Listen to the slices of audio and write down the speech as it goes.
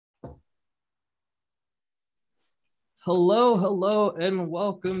Hello, hello, and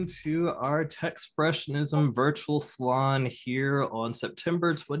welcome to our Techspressionism virtual salon here on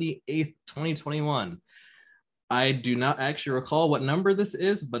September 28th, 2021. I do not actually recall what number this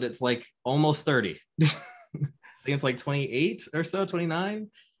is, but it's like almost 30. I think it's like 28 or so,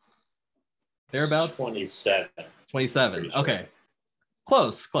 29, thereabouts. 27. 27. Sure. Okay.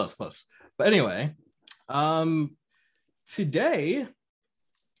 Close. But anyway, today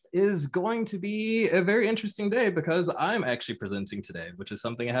is going to be a very interesting day because I'm actually presenting today, which is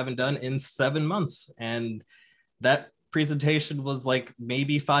something I haven't done in 7 months. And that presentation was like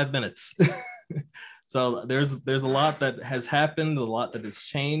maybe 5 minutes. So there's a lot that has happened, a lot that has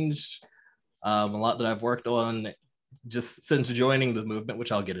changed, a lot that I've worked on just since joining the movement,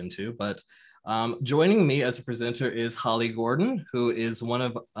 which I'll get into. But joining me as a presenter is Holly Gordon, who is one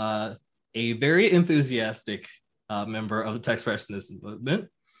of a very enthusiastic member of the Techspressionist movement,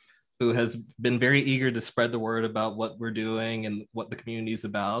 who has been very eager to spread the word about what we're doing and what the community is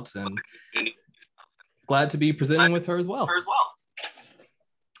about. And glad to be presenting with her as well.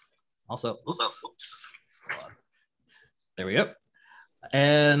 Also, oops. There we go.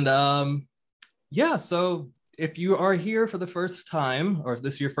 And yeah, so if you are here for the first time, or if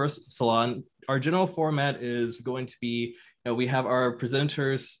this is your first salon, our general format is going to be, we have our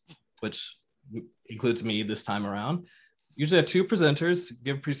presenters, which includes me this time around. Usually have two presenters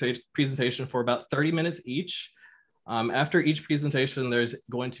give a presentation for about 30 minutes each. After each presentation, there's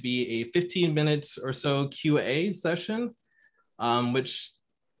going to be a 15 minutes or so Q&A session, which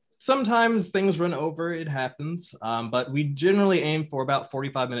sometimes things run over, it happens, but we generally aim for about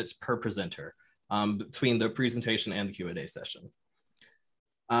 45 minutes per presenter between the presentation and the Q&A session.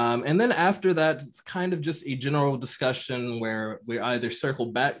 And then after that, it's kind of just a general discussion where we either circle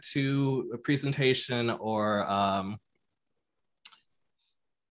back to a presentation or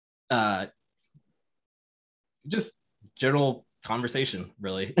just general conversation,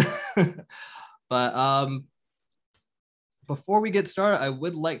 really. But before we get started, I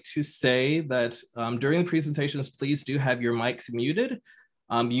would like to say that during the presentations, please do have your mics muted.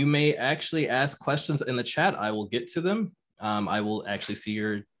 You may actually ask questions in the chat. I will get to them. I will actually see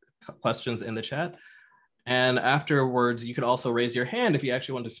your questions in the chat. And afterwards, you can also raise your hand if you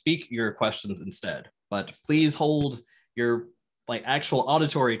actually want to speak your questions instead. But please hold your actual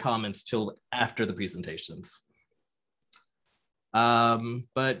auditory comments till after the presentations.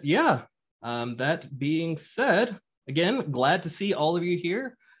 But yeah, that being said, again, glad to see all of you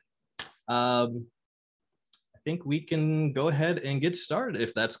here. I think we can go ahead and get started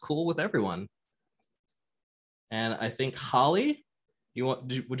if that's cool with everyone. And I think Holly,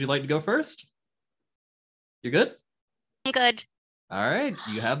 would you like to go first? You're good? I'm good. All right,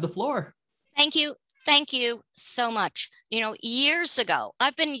 you have the floor. Thank you. Thank you so much. Years ago,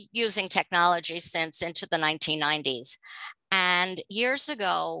 I've been using technology since into the 1990s. And years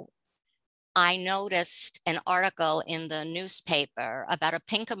ago, I noticed an article in the newspaper about a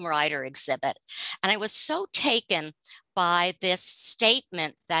Pinkham Ryder exhibit. And I was so taken by this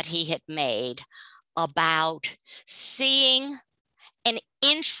statement that he had made about seeing an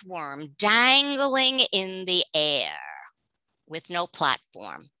inchworm dangling in the air with no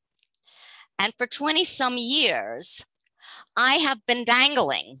platform. And for 20 some years, I have been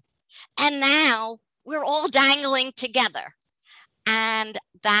dangling. And now we're all dangling together. And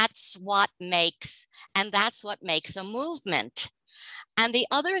that's what makes a movement. And the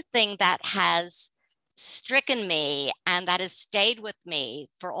other thing that has stricken me and that has stayed with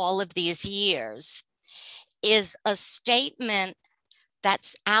me for all of these years is a statement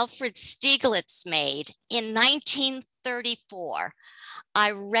that Alfred Stieglitz made in 1934.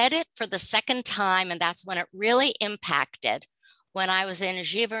 I read it for the second time, and that's when it really impacted, when I was in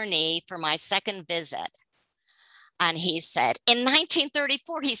Giverny for my second visit. And he said, in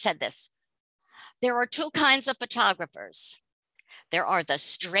 1934, he said this: there are two kinds of photographers. There are the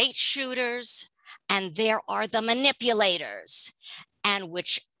straight shooters and there are the manipulators. And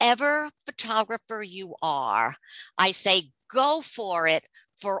whichever photographer you are, I say, go for it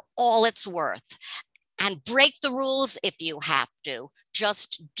for all it's worth and break the rules if you have to.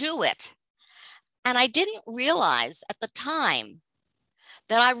 Just do it. And I didn't realize at the time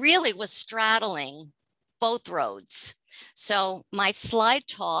that I really was straddling both roads. So my slide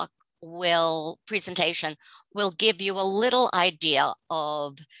talk presentation will give you a little idea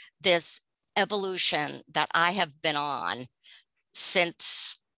of this evolution that I have been on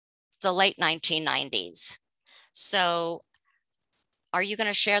since the late 1990s. So are you going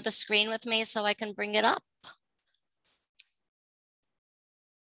to share the screen with me so I can bring it up?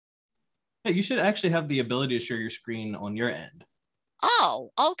 Yeah, you should actually have the ability to share your screen on your end.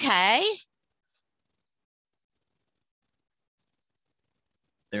 Oh, okay.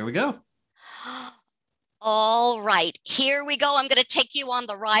 There we go. All right, here we go. I'm going to take you on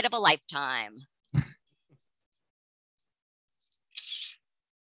the ride of a lifetime.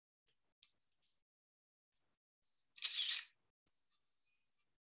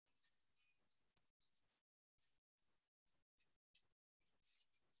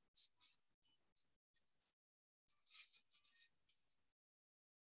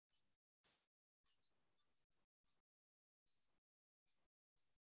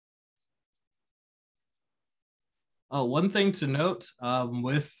 One thing to note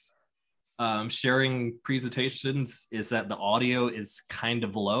with sharing presentations is that the audio is kind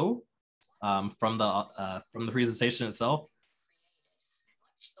of low from the presentation itself.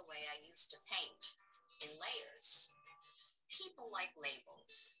 The way I used to paint in layers. People like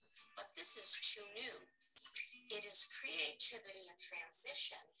labels, but this is too new. It is creativity in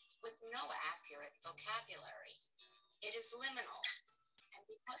transition with no accurate vocabulary. It is liminal, and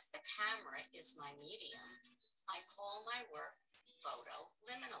because the camera is my medium, I call my work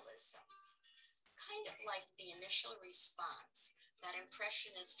photo-liminalism. Kind of like the initial response that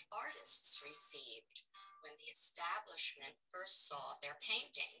Impressionist artists received when the establishment first saw their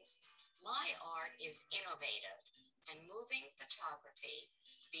paintings. My art is innovative and moving photography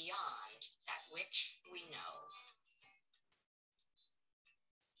beyond that which we know.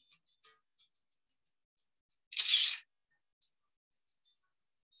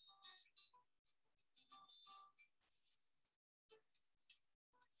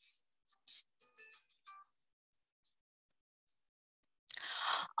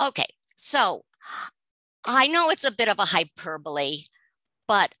 Okay, so I know it's a bit of a hyperbole,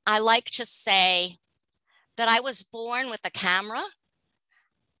 but I like to say that I was born with a camera,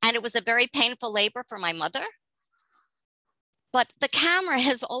 and it was a very painful labor for my mother. But the camera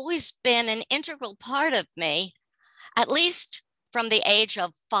has always been an integral part of me, at least from the age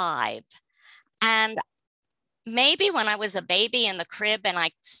of 5. And maybe when I was a baby in the crib and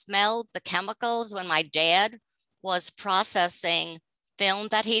I smelled the chemicals when my dad was processing film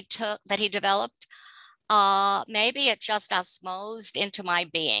that he developed, maybe it just osmosed into my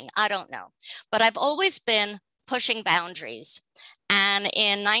being. I don't know. But I've always been pushing boundaries. And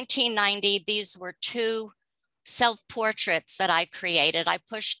in 1990, these were 2 self-portraits that I created. I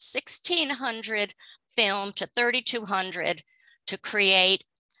pushed 1,600 film to 3,200 to create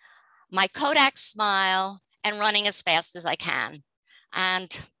my Kodak smile and running as fast as I can.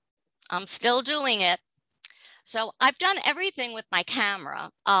 And I'm still doing it. So I've done everything with my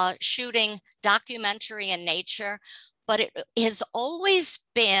camera, shooting documentary and nature, but it has always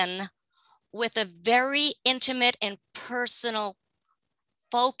been with a very intimate and personal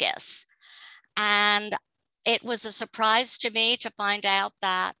focus. And it was a surprise to me to find out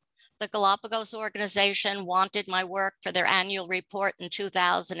that the Galapagos organization wanted my work for their annual report in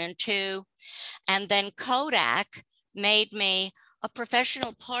 2002. And then Kodak made me a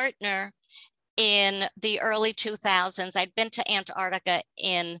professional partner in the early 2000s. I'd been to Antarctica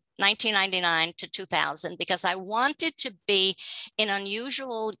in 1999 to 2000 because I wanted to be in an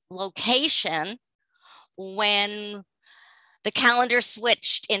unusual location when the calendar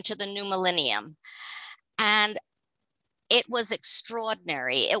switched into the new millennium. And it was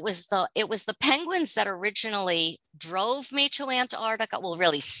extraordinary. It was the penguins that originally drove me to Antarctica, well,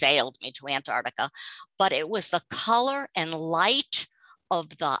 really sailed me to Antarctica, but it was the color and light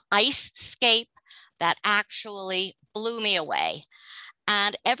of the ice scape that actually blew me away.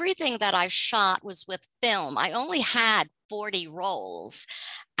 And everything that I shot was with film. I only had 40 rolls,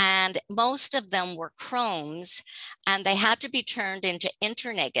 and most of them were chromes, and they had to be turned into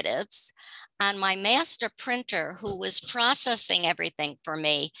internegatives. And my master printer, who was processing everything for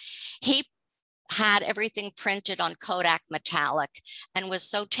me, he had everything printed on Kodak metallic and was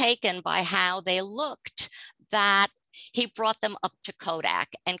so taken by how they looked that he brought them up to Kodak,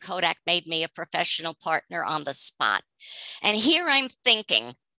 and Kodak made me a professional partner on the spot. And here I'm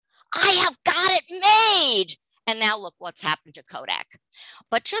thinking, I have got it made. And now look what's happened to Kodak.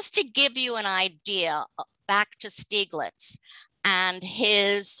 But just to give you an idea, back to Stieglitz and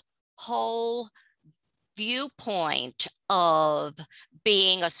his whole viewpoint of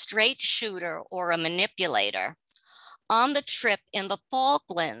being a straight shooter or a manipulator. On the trip in the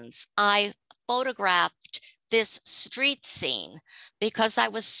Falklands, I photographed this street scene because I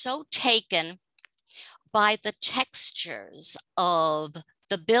was so taken by the textures of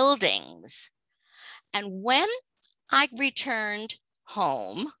the buildings. And when I returned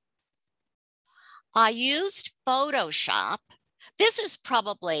home, I used Photoshop. This is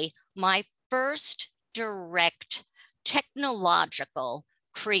probably my first direct technological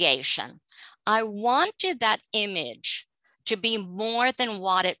creation. I wanted that image to be more than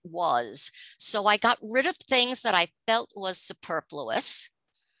what it was. So I got rid of things that I felt was superfluous.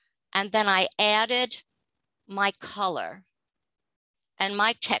 And then I added my color and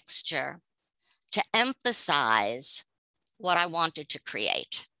my texture to emphasize what I wanted to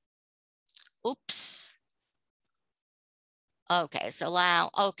create. Oops. Okay, so now,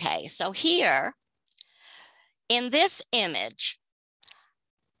 okay, so here in this image,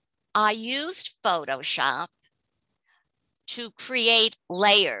 I used Photoshop to create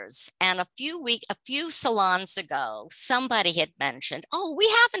layers. And a few salons ago, somebody had mentioned, oh, we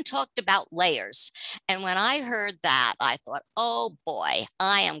haven't talked about layers. And when I heard that, I thought, oh boy,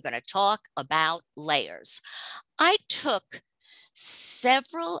 I am going to talk about layers. I took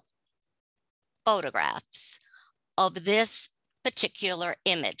several photographs of this particular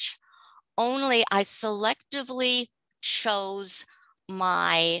image. Only I selectively chose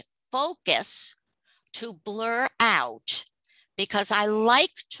my focus to blur out because I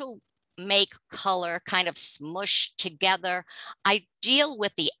like to make color kind of smush together. I deal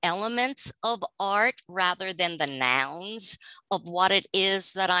with the elements of art rather than the nouns of what it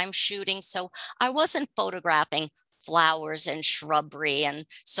is that I'm shooting. So I wasn't photographing flowers and shrubbery and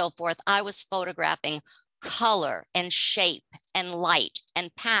so forth. I was photographing color and shape and light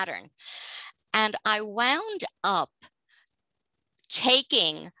and pattern. And I wound up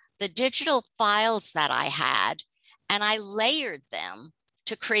taking the digital files that I had and I layered them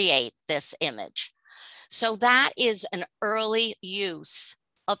to create this image. So that is an early use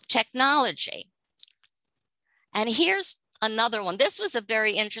of technology. And here's another one. This was a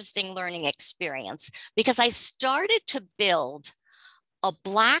very interesting learning experience because I started to build a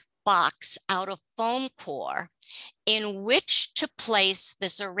black box out of foam core in which to place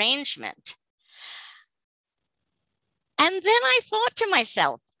this arrangement. And then I thought to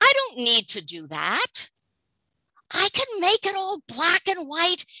myself, I don't need to do that. I can make it all black and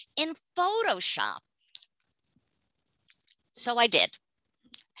white in Photoshop. So I did.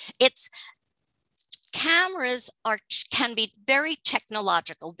 Cameras can be very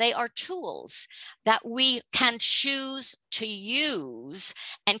technological. They are tools that we can choose to use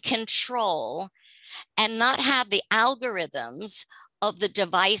and control and not have the algorithms of the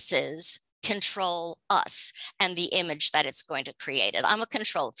devices control us and the image that it's going to create. I'm a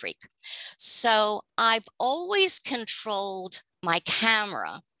control freak. So I've always controlled my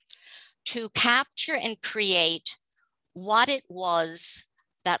camera to capture and create what it was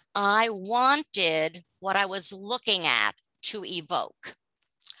that I wanted, what I was looking at to evoke.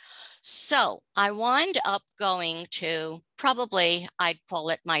 So I wind up going to probably, I'd call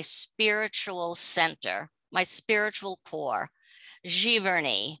it my spiritual center, my spiritual core,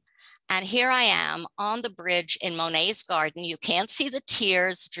 Giverny. And here I am on the bridge in Monet's garden. You can't see the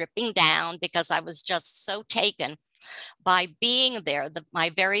tears dripping down because I was just so taken by being there my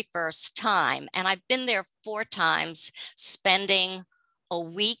very first time. And I've been there 4 times, spending a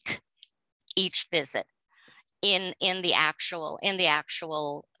week each visit in the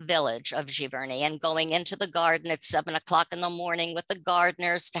actual village of Giverny and going into the garden at 7 o'clock in the morning with the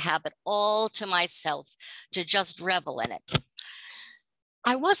gardeners to have it all to myself, to just revel in it.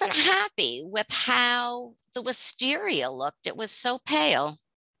 I wasn't happy with how the wisteria looked. It was so pale,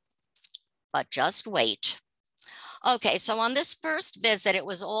 but just wait. Okay, so on this first visit, it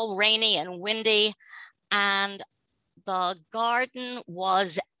was all rainy and windy, and the garden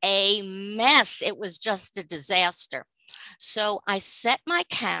was a mess. It was just a disaster. So I set my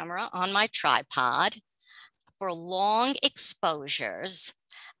camera on my tripod for long exposures,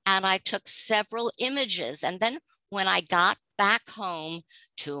 and I took several images. And then when I got back home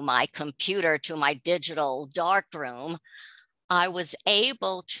to my computer, to my digital darkroom, I was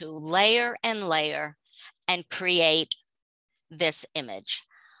able to layer and layer and create this image.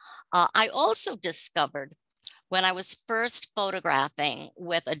 I also discovered when I was first photographing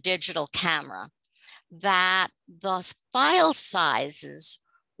with a digital camera that the file sizes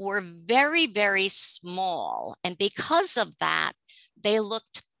were very, very small. And because of that, they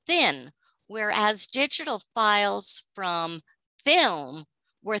looked thin, whereas digital files from film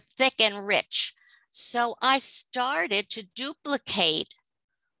were thick and rich. So I started to duplicate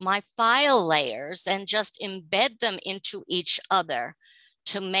my file layers and just embed them into each other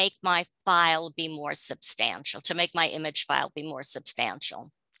to make my file be more substantial, to make my image file be more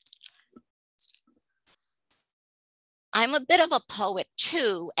substantial. I'm a bit of a poet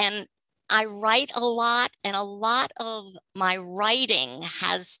too, and I write a lot, and a lot of my writing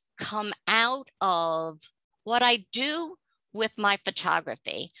has come out of what I do with my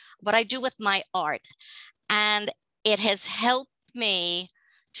photography, what I do with my art. And it has helped me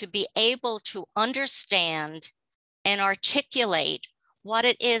to be able to understand and articulate what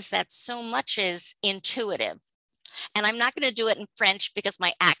it is that so much is intuitive. And I'm not going to do it in French because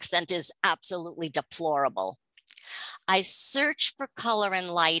my accent is absolutely deplorable. I search for color and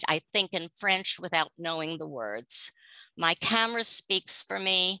light, I think in French without knowing the words. My camera speaks for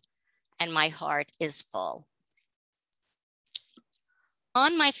me and my heart is full.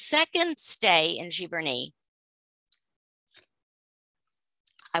 On my second stay in Giverny,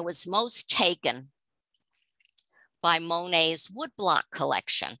 I was most taken by Monet's woodblock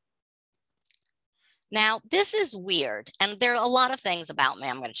collection. Now, this is weird, and there are a lot of things about me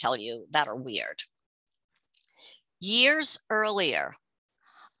I'm going to tell you that are weird. Years earlier,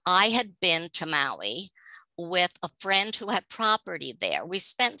 I had been to Maui with a friend who had property there. We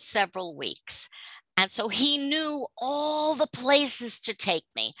spent several weeks, and so he knew all the places to take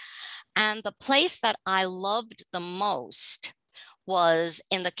me. And the place that I loved the most was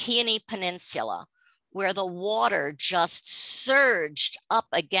in the Keaney Peninsula, where the water just surged up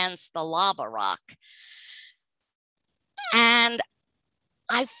against the lava rock. And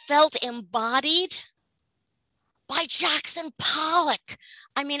I felt embodied by Jackson Pollock.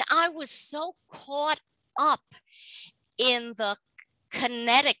 I mean, I was so caught up in the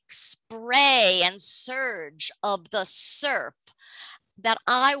kinetic spray and surge of the surf that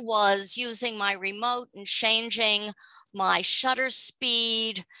I was using my remote and changing my shutter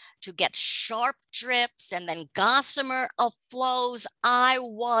speed to get sharp drips and then gossamer of flows. I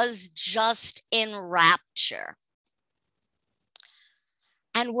was just in rapture.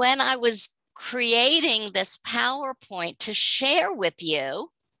 And when I was creating this PowerPoint to share with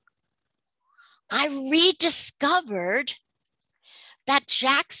you, I rediscovered that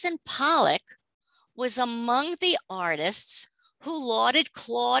Jackson Pollock was among the artists who lauded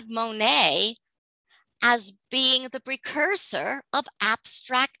Claude Monet as being the precursor of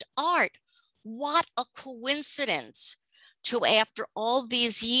abstract art. What a coincidence to, after all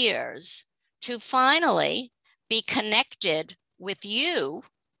these years, to finally be connected with you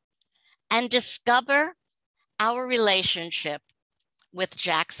and discover our relationship with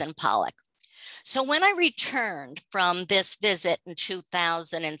Jackson Pollock. So when I returned from this visit in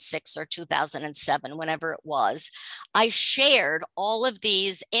 2006 or 2007, whenever it was, I shared all of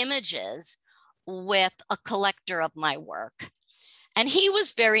these images with a collector of my work. And he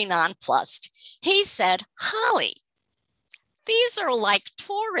was very nonplussed. He said, "Holly, these are like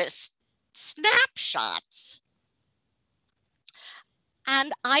tourist snapshots."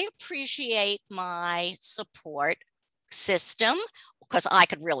 And I appreciate my support system because I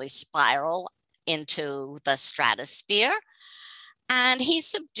could really spiral into the stratosphere. And he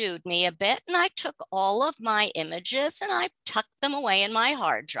subdued me a bit, and I took all of my images and I tucked them away in my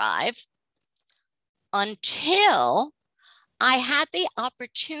hard drive until I had the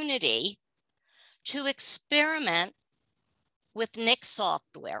opportunity to experiment with Nik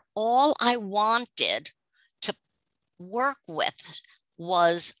software. All I wanted to work with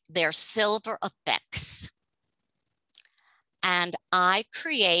was their silver effects. And I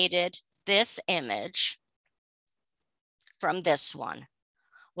created this image from this one.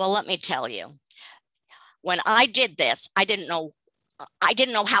 Well, let me tell you, when I did this, I didn't know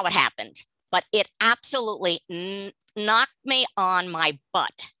how it happened, but it absolutely knocked me on my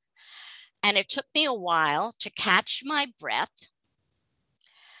butt. And it took me a while to catch my breath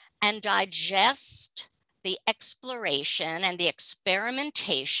and digest the exploration and the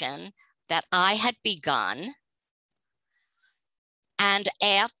experimentation that I had begun. And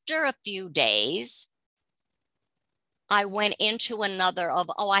after a few days, I went into another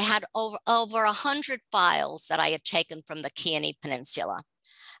of, I had over 100 files that I had taken from the Keaney Peninsula.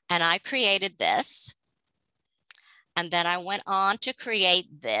 And I created this. And then I went on to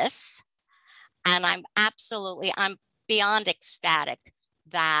create this. And I'm beyond ecstatic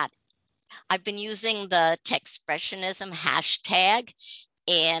that I've been using the Techspressionism hashtag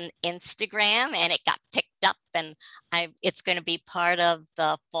in Instagram, and it got picked up, and it's going to be part of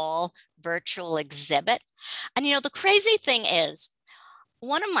the fall virtual exhibit. And you know, the crazy thing is,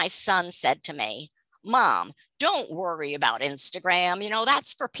 one of my sons said to me, "Mom, don't worry about Instagram. You know,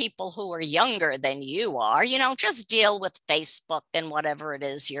 that's for people who are younger than you are. You know, just deal with Facebook and whatever it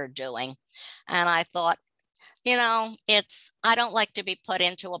is you're doing." And I thought, you know, I don't like to be put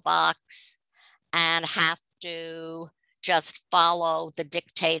into a box and have to just follow the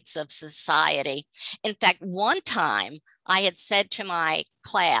dictates of society. In fact, one time I had said to my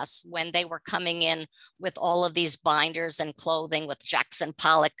class when they were coming in with all of these binders and clothing with Jackson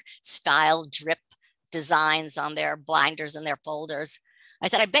Pollock style drip designs on their binders and their folders, I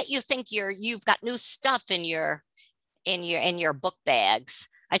said, "I bet you think you've got new stuff in your book bags."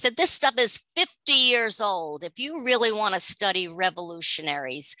 I said, this stuff is 50 years old. If you really want to study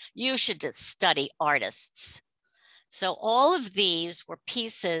revolutionaries, you should just study artists. So all of these were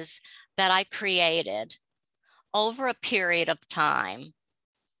pieces that I created over a period of time.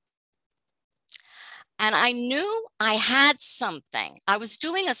 And I knew I had something. I was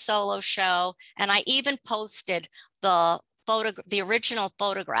doing a solo show, and I even posted the original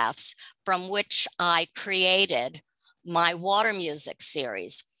photographs from which I created my water music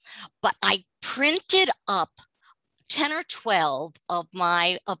series. But I printed up 10 or 12 of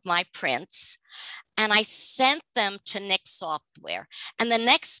my prints, and I sent them to Nik Software. And the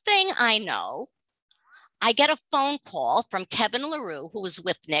next thing I know, I get a phone call from Kevin LaRue, who was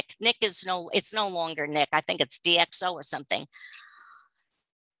with Nik. Nik is it's no longer Nik. I think it's DxO or something.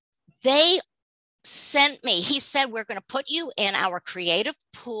 They sent me, he said, we're going to put you in our creative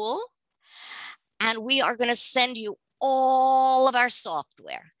pool, and we are going to send you all of our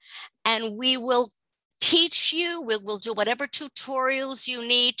software, and we will teach you, we'll do whatever tutorials you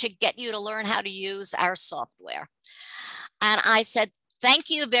need to get you to learn how to use our software. And I said, thank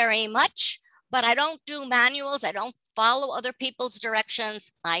you very much, but I don't do manuals. I don't follow other people's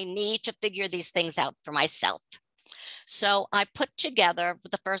directions. I need to figure these things out for myself. So I put together,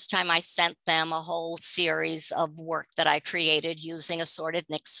 the first time I sent them a whole series of work that I created using assorted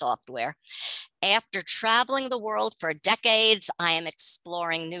Nik software. After traveling the world for decades, I am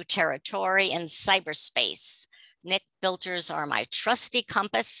exploring new territory in cyberspace. Nik filters are my trusty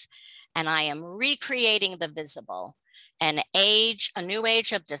compass, and I am recreating the visible. A new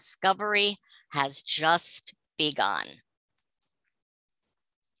age of discovery has just begun.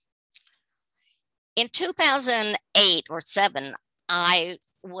 In 2008 or 7, I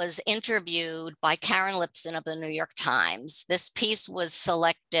was interviewed by Karen Lipson of the New York Times. This piece was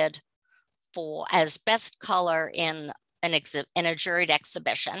selected as best color in a juried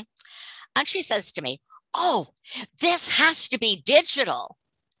exhibition. And she says to me, oh, this has to be digital.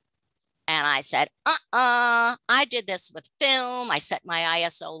 And I said, I did this with film. I set my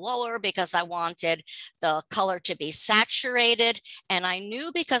ISO lower because I wanted the color to be saturated. And I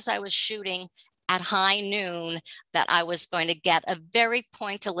knew because I was shooting at high noon that I was going to get a very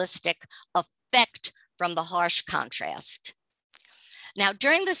pointillistic effect from the harsh contrast. Now,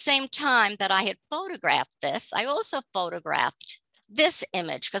 during the same time that I had photographed this, I also photographed this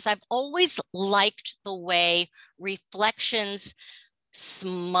image because I've always liked the way reflections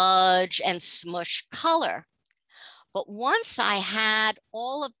smudge and smush color. But once I had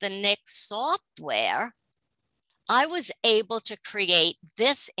all of the Nik software, I was able to create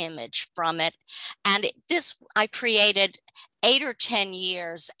this image from it. And I created 8 or 10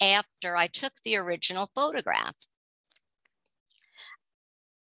 years after I took the original photograph.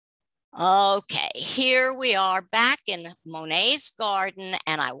 Okay, here we are back in Monet's garden,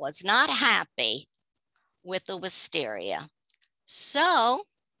 and I was not happy with the wisteria. So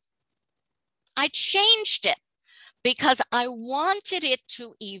I changed it because I wanted it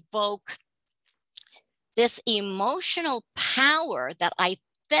to evoke this emotional power that I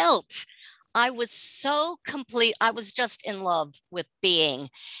felt. I was so complete. I was just in love with being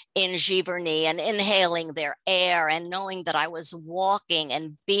in Giverny and inhaling their air and knowing that I was walking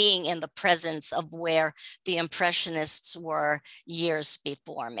and being in the presence of where the Impressionists were years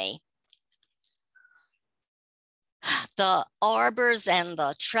before me. The arbors and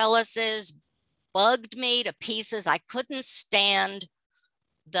the trellises bugged me to pieces. I couldn't stand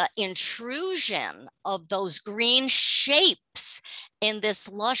the intrusion of those green shapes in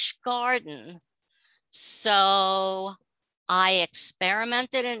this lush garden. So I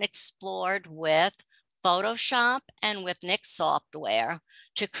experimented and explored with Photoshop and with Nik software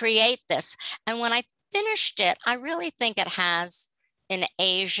to create this. And when I finished it, I really think it has an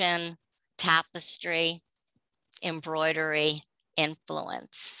Asian tapestry, embroidery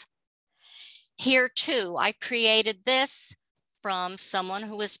influence. Here too, I created this from someone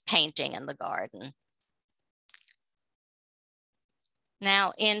who was painting in the garden.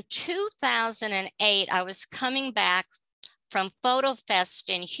 Now, in 2008, I was coming back from PhotoFest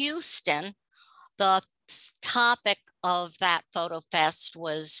in Houston. The topic of that PhotoFest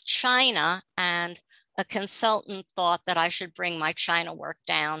was China, and a consultant thought that I should bring my China work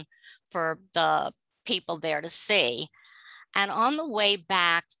down for the people there to see. And on the way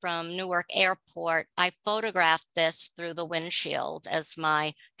back from Newark Airport, I photographed this through the windshield as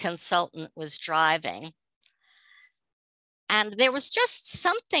my consultant was driving. And there was just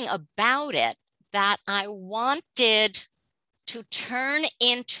something about it that I wanted to turn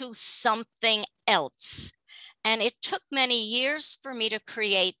into something else. And it took many years for me to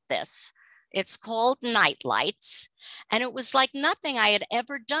create this. It's called Night Lights. And it was like nothing I had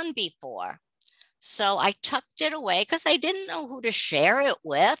ever done before. So I tucked it away because I didn't know who to share it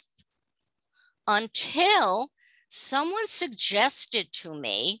with, until someone suggested to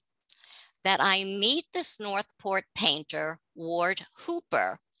me that I meet this Northport painter, Ward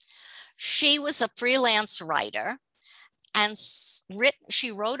Hooper. She was a freelance writer, and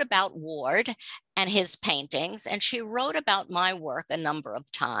she wrote about Ward and his paintings, and she wrote about my work a number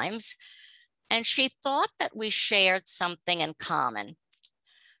of times, and she thought that we shared something in common.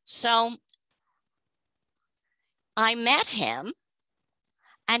 So I met him,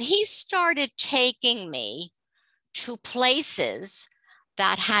 and he started taking me to places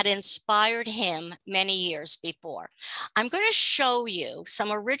that had inspired him many years before. I'm going to show you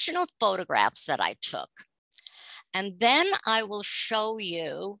some original photographs that I took, and then I will show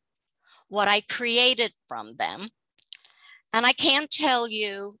you what I created from them. And I can't tell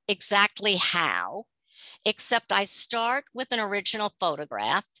you exactly how, except I start with an original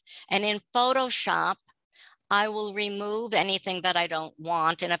photograph, and in Photoshop, I will remove anything that I don't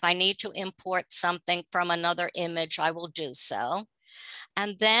want. And if I need to import something from another image, I will do so.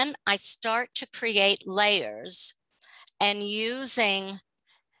 And then I start to create layers, and using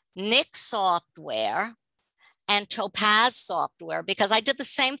Nik software and Topaz software, because I did the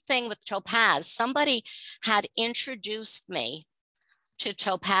same thing with Topaz. Somebody had introduced me to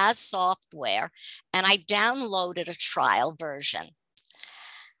Topaz software, and I downloaded a trial version.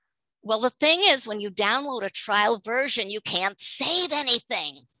 Well, the thing is, when you download a trial version, you can't save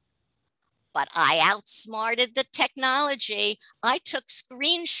anything. But I outsmarted the technology. I took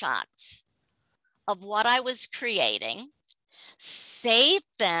screenshots of what I was creating, saved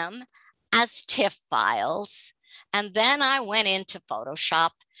them as TIFF files, and then I went into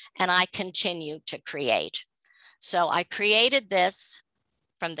Photoshop and I continued to create. So I created this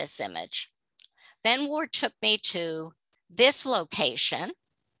from this image. Then Ward took me to this location,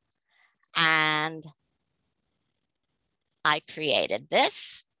 and I created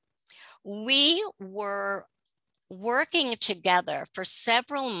this. We were working together for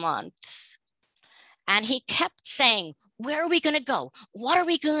several months, and he kept saying, where are we going to go? What are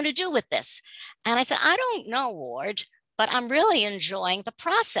we going to do with this? And I said, I don't know, Ward, but I'm really enjoying the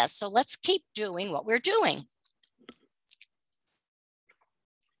process. So let's keep doing what we're doing.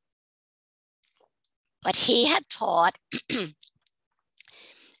 But he had taught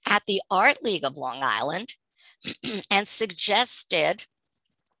at the Art League of Long Island and suggested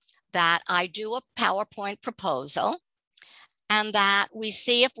that I do a PowerPoint proposal and that we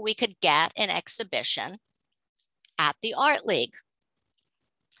see if we could get an exhibition at the Art League.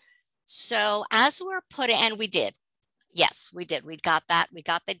 So as we're putting, and we did, yes, we did. We got that. We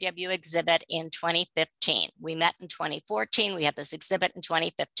got the debut exhibit in 2015. We met in 2014. We had this exhibit in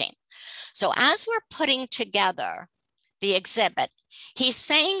 2015. So as we're putting together the exhibit, he's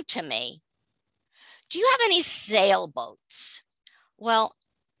saying to me, do you have any sailboats? Well,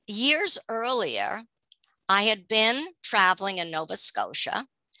 years earlier, I had been traveling in Nova Scotia,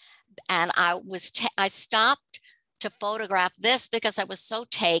 and I stopped to photograph this because I was so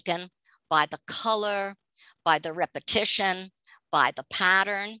taken by the color, by the repetition, by the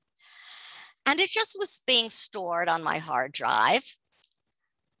pattern. And it just was being stored on my hard drive.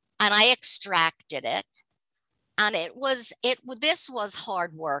 And I extracted it. And this was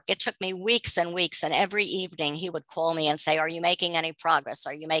hard work. It took me weeks and weeks. And every evening he would call me and say, are you making any progress?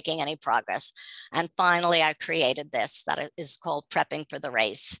 Are you making any progress? And finally, I created this that is called Prepping for the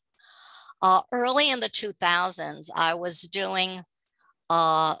Race. Early in the 2000s, I was doing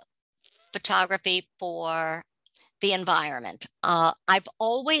photography for the environment. I've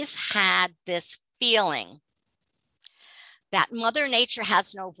always had this feeling that Mother Nature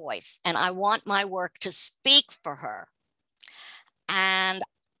has no voice, and I want my work to speak for her. And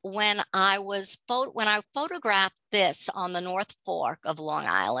when I photographed this on the North Fork of Long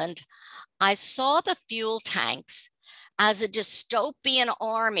Island, I saw the fuel tanks as a dystopian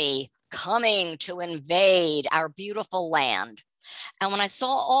army coming to invade our beautiful land. And when I saw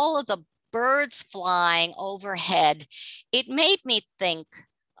all of the birds flying overhead, it made me think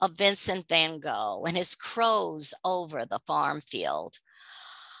of Vincent van Gogh and his crows over the farm field.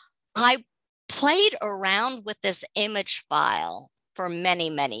 I played around with this image file for many,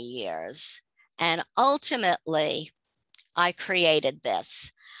 many years. And ultimately, I created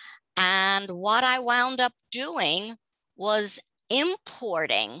this. And what I wound up doing was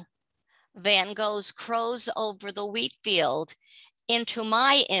importing Van Gogh's crows over the wheat field into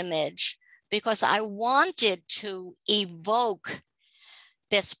my image because I wanted to evoke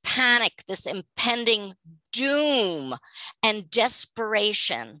this panic, this impending doom and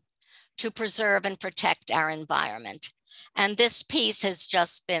desperation to preserve and protect our environment. And this piece has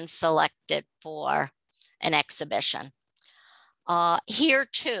just been selected for an exhibition. Here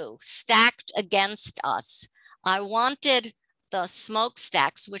too, stacked against us, I wanted the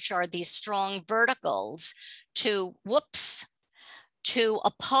smokestacks, which are these strong verticals, to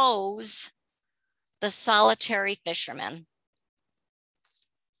oppose the solitary fisherman.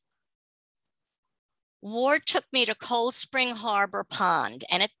 Ward took me to Cold Spring Harbor Pond,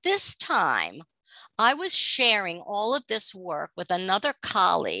 and at this time, I was sharing all of this work with another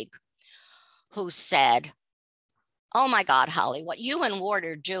colleague who said, "Oh my God, Holly, what you and Ward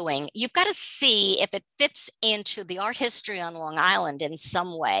are doing, you've got to see if it fits into the art history on Long Island in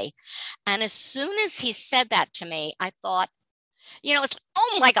some way." And as soon as he said that to me, I thought, you know, it's,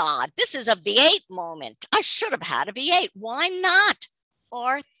 oh my God, this is a V8 moment. I should have had a V8. Why not?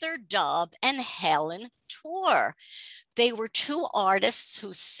 Arthur Dove and Helen Tour. They were two artists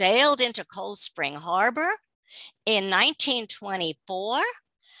who sailed into Cold Spring Harbor in 1924.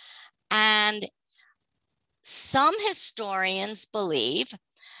 And some historians believe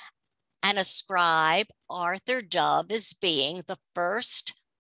and ascribe Arthur Dove as being the first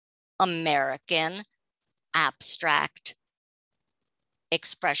American abstract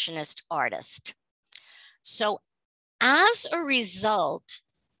expressionist artist. So as a result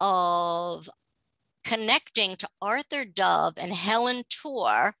of connecting to Arthur Dove and Helen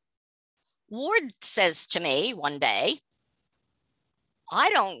Tour, Ward says to me one day, "I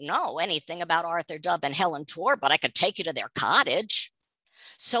don't know anything about Arthur Dove and Helen Tour, but I could take you to their cottage."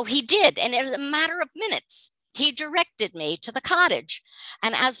 So he did, and in a matter of minutes, he directed me to the cottage.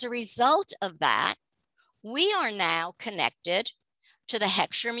 And as a result of that, we are now connected to the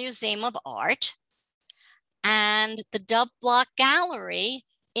Heckscher Museum of Art and the Dove Block Gallery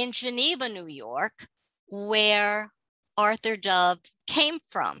in Geneva, New York, where Arthur Dove came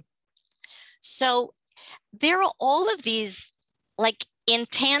from. So there are all of these like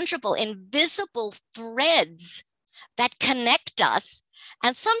intangible, invisible threads that connect us.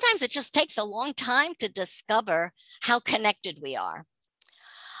 And sometimes it just takes a long time to discover how connected we are.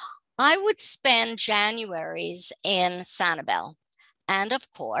 I would spend Januaries in Sanibel. And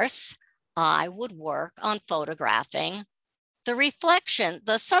of course, I would work on photographing the reflection,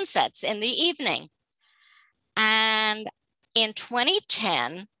 the sunsets in the evening. And in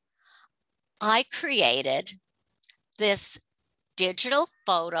 2010, I created this digital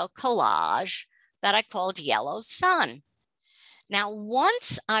photo collage that I called Yellow Sun. Now,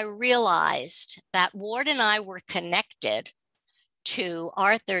 once I realized that Ward and I were connected to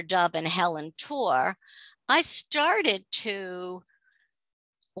Arthur Dove and Helen Tour, I started to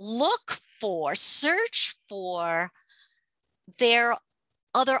search for their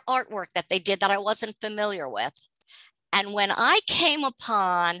other artwork that they did that I wasn't familiar with. And when I came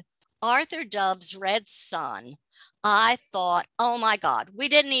upon Arthur Dove's Red Sun, I thought, oh my God, we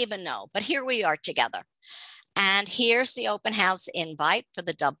didn't even know, but here we are together. And here's the open house invite for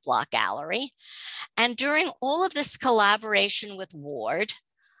the Dove Block Gallery. And during all of this collaboration with Ward,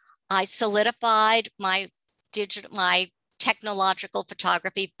 I solidified my technological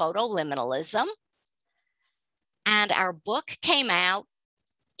photography, photo-liminalism. And our book came out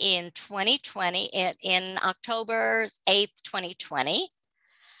in 2020, in October 8th, 2020.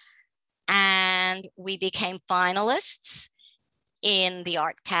 And we became finalists in the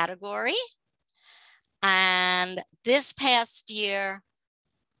art category. And this past year,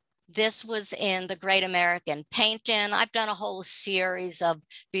 this was in the Great American Paint-In. I've done a whole series of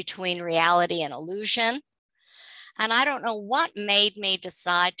Between Reality and Illusion. And I don't know what made me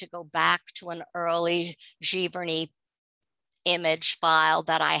decide to go back to an early Giverny image file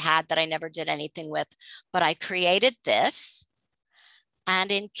that I had that I never did anything with, but I created this.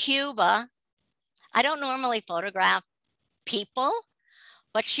 And in Cuba, I don't normally photograph people,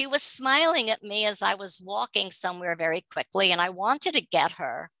 but she was smiling at me as I was walking somewhere very quickly, and I wanted to get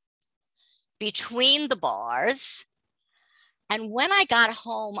her between the bars. And when I got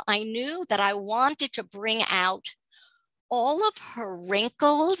home, I knew that I wanted to bring out all of her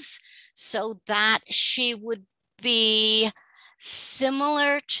wrinkles so that she would be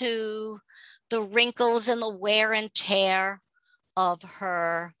similar to the wrinkles and the wear and tear of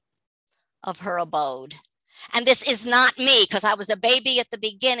her abode. And this is not me, because I was a baby at the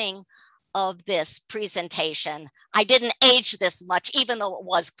beginning of this presentation. I didn't age this much, even though it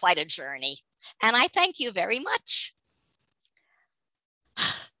was quite a journey. And I thank you very much.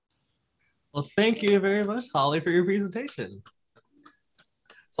 Well, thank you very much, Holly, for your presentation.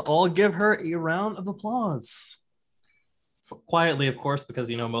 So I'll give her a round of applause. So quietly, of course, because,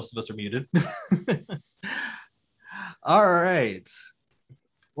 you know, most of us are muted. All right.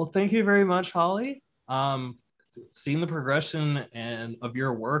 Well, thank you very much, Holly. Seeing the progression and of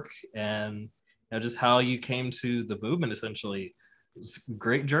your work and just how you came to the movement essentially, it's a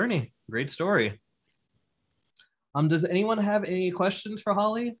great journey, great story. Does anyone have any questions for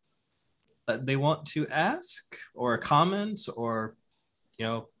Holly that they want to ask or comments or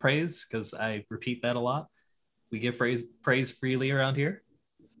praise? Because I repeat that a lot. We give praise freely around here.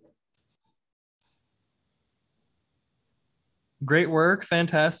 Great work,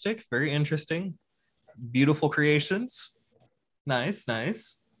 fantastic, very interesting, beautiful creations. Nice,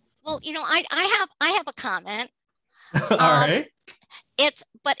 nice. Well, I have a comment. All right. It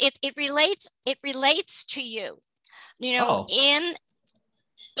relates to you. Oh,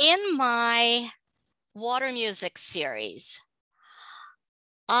 In my water music series,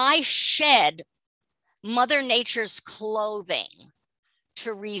 I shed Mother Nature's clothing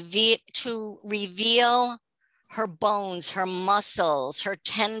to reveal her bones, her muscles, her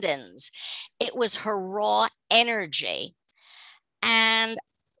tendons. It was her raw energy. And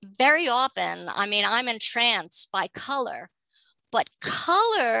very often, I'm entranced by color, but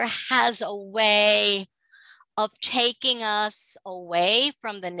color has a way of taking us away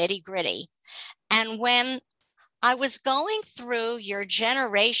from the nitty gritty. And when I was going through your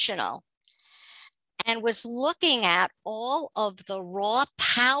generational and was looking at all of the raw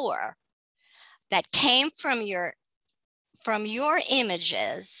power that came from your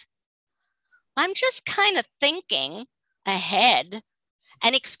images, I'm just kind of thinking ahead.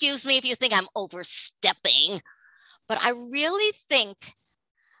 And excuse me if you think I'm overstepping, but I really think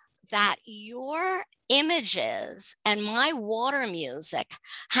that your images and my water music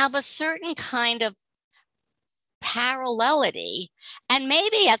have a certain kind of parallelity. And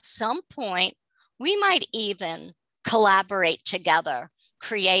maybe at some point, we might even collaborate together,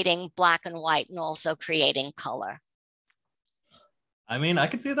 creating black and white and also creating color. I mean, I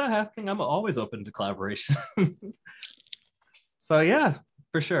can see that happening. I'm always open to collaboration. So yeah,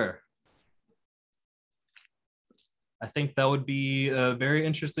 for sure. I think that would be a very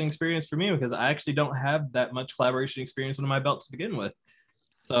interesting experience for me because I actually don't have that much collaboration experience under my belt to begin with.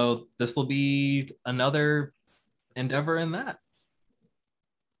 So this will be another endeavor in that.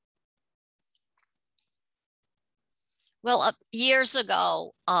 Well, years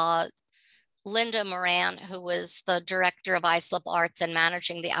ago, Linda Moran, who was the director of Islip Arts and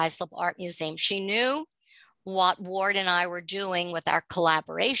managing the Islip Art Museum, she knew what Ward and I were doing with our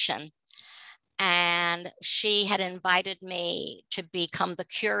collaboration. And she had invited me to become the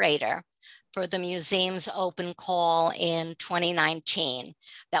curator for the museum's open call in 2019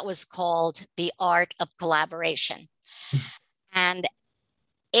 that was called The Art of Collaboration. And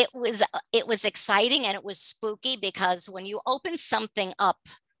it was exciting and it was spooky because when you open something up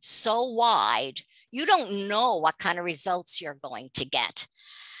so wide, you don't know what kind of results you're going to get.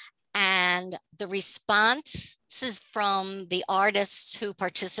 And the responses from the artists who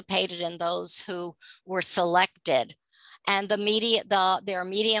participated and those who were selected and the media, their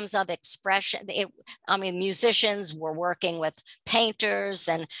mediums of expression. Musicians were working with painters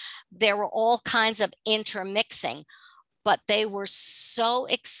and there were all kinds of intermixing, but they were so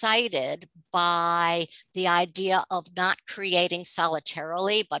excited by the idea of not creating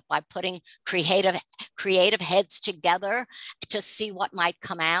solitarily, but by putting creative heads together to see what might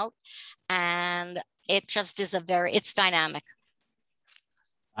come out. And it just is it's dynamic.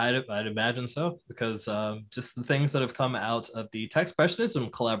 I'd imagine so, because just the things that have come out of the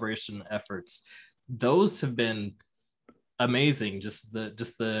Techspressionism collaboration efforts, those have been amazing. Just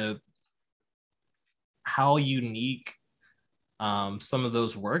the how unique some of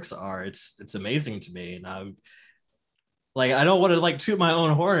those works are. It's amazing to me, and I'm like, I don't want to toot my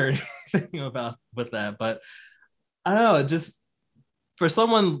own horn or anything about with that, but I don't know, just for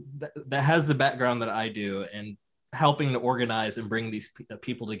someone that has the background that I do and helping to organize and bring these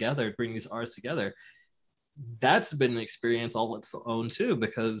people together, bring these artists together, that's been an experience all its own too,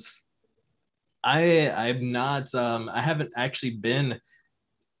 because I'm not I haven't actually been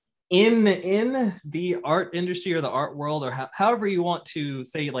in the art industry or the art world, or however you want to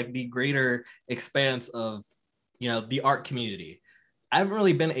say, the greater expanse of the art community. I haven't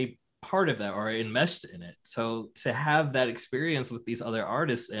really been a part of that or enmeshed in it. So to have that experience with these other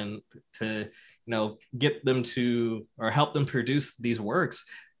artists and to get them to or help them produce these works,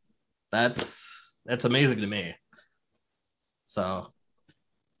 that's amazing to me. So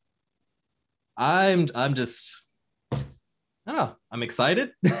I'm just, I don't know, I'm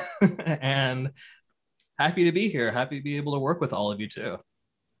excited and happy to be here, happy to be able to work with all of you too.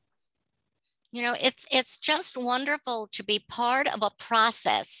 You know, it's just wonderful to be part of a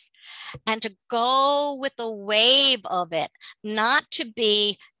process and to go with the wave of it, not to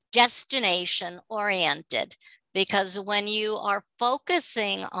be destination oriented. Because when you are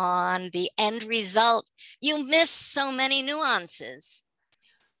focusing on the end result, you miss so many nuances.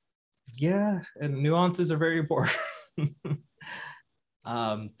 Yeah, and nuances are very important.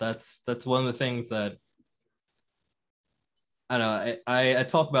 That's one of the things that I don't know. I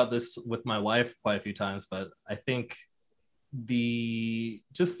talk about this with my wife quite a few times, but I think the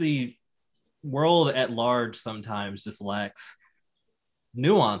world at large sometimes just lacks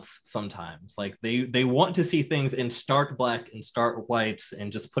nuance sometimes. Like they want to see things in stark black and stark white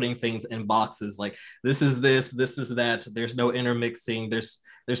and just putting things in boxes like this is that. There's no intermixing, there's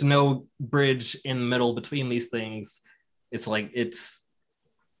no bridge in the middle between these things. It's like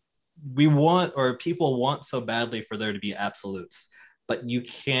we want, or people want so badly for there to be absolutes, but you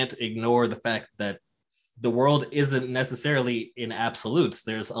can't ignore the fact that the world isn't necessarily in absolutes.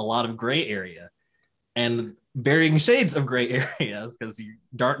 There's a lot of gray area and varying shades of gray areas, because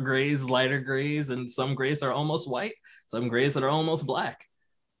dark grays, lighter grays, and some grays are almost white, some grays that are almost black.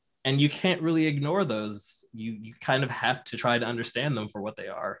 And you can't really ignore those. You kind of have to try to understand them for what they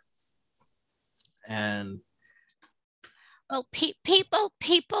are. And well,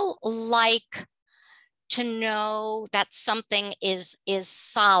 people like to know that something is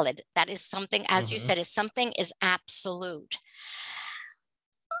solid, that is something, as you said, is something is absolute.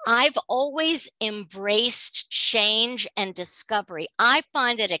 I've always embraced change and discovery. I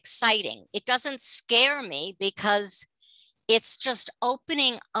find it exciting. It doesn't scare me because it's just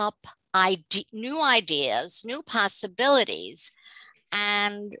opening up new ideas, new possibilities.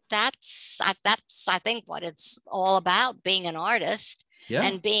 And that's I think what it's all about, being an artist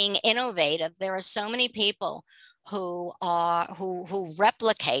and being innovative. There are so many people who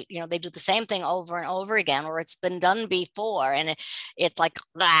replicate, you know, they do the same thing over and over again, or it's been done before, and it's like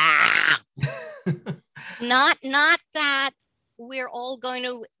not that we're all going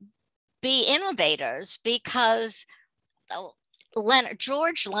to be innovators, because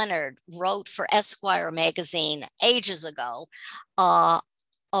George Leonard wrote for Esquire magazine ages ago a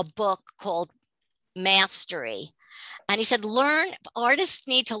book called Mastery. And he said, artists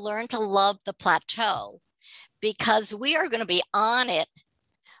need to learn to love the plateau, because we are going to be on it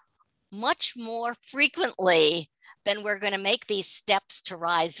much more frequently than we're going to make these steps to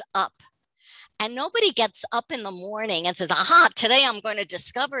rise up. And nobody gets up in the morning and says, aha, today I'm going to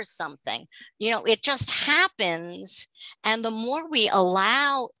discover something. You know, it just happens. And the more we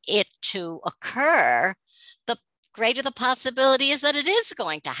allow it to occur, the greater the possibility is that it is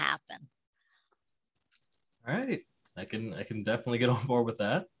going to happen. All right. I can definitely get on board with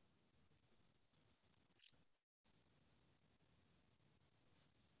that.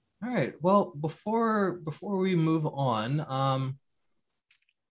 All right. Well, before we move on,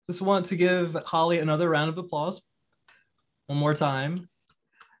 just want to give Holly another round of applause one more time.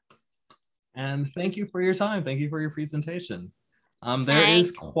 And thank you for your time. Thank you for your presentation.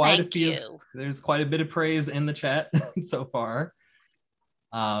 There's quite a bit of praise in the chat so far.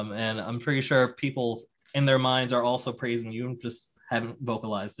 And I'm pretty sure people in their minds are also praising you and just haven't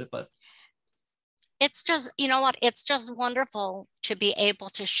vocalized it, but it's just, you know what, it's just wonderful to be able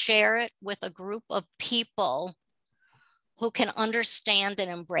to share it with a group of people who can understand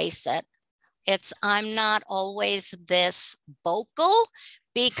and embrace it. I'm not always this vocal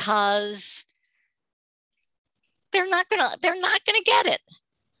because they're not gonna get it.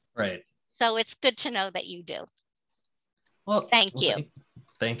 Right. So it's good to know that you do. Well, thank you.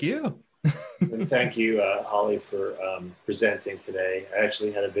 Thank you. And thank you, Holly, for presenting today. I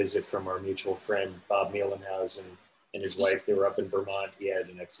actually had a visit from our mutual friend, Bob Mielenhausen, and his wife. They were up in Vermont. He had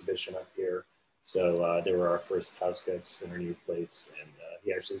an exhibition up here. So they were our first house guests in our new place. And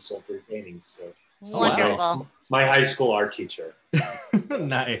he actually sold 3 paintings. So wonderful. Wow. My high school art teacher. So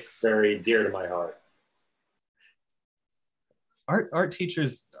nice. Very dear to my heart. Art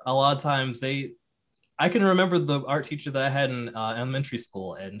teachers, a lot of times, I can remember the art teacher that I had in elementary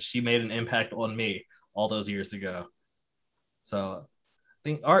school, and she made an impact on me all those years ago. So I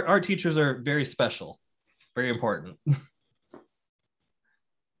think art teachers are very special, very important.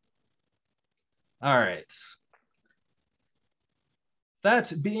 All right.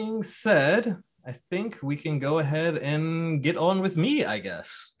 That being said, I think we can go ahead and get on with me, I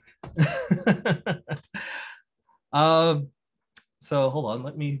guess. So hold on,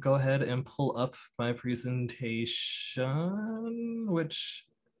 let me go ahead and pull up my presentation, which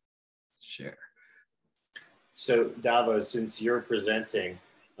share. So Davo, since you're presenting,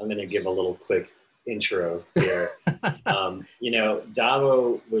 I'm going to give a little quick intro here. You know,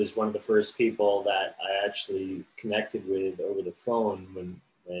 Davo was one of the first people that I actually connected with over the phone when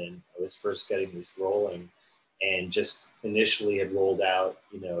I was first getting this rolling, and just initially had rolled out,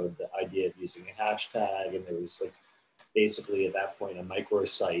 you know, the idea of using a hashtag. And there was like basically at that point a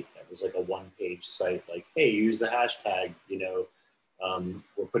microsite that was like a one-page site, like, hey, use the hashtag, you know,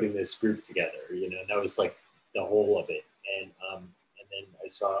 we're putting this group together, you know, and that was like the whole of it. And then I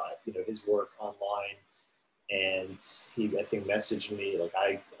saw, you know, his work online, and he, I think, messaged me. Like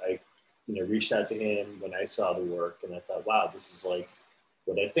I, you know, reached out to him when I saw the work, and I thought, wow, this is like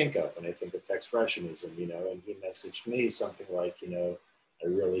what I think of when I think of Techspressionism, you know. And he messaged me something like, you know, I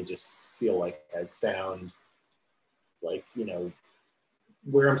really just feel like I've found, like, you know,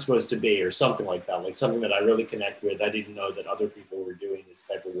 where I'm supposed to be, or something like that, like something that I really connect with. I didn't know that other people were doing this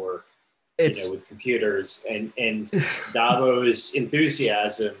type of work, you know, with computers. And Davo's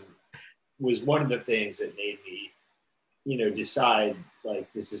enthusiasm was one of the things that made me, you know, decide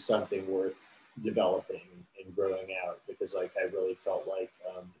like this is something worth developing and growing out, because like I really felt like,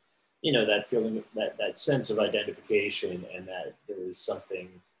 you know, that feeling, that sense of identification, and that there was something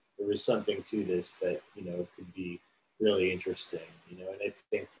to this that, you know, could be really interesting, you know. And I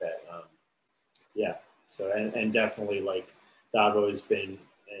think that, yeah, so, and definitely like Davo has been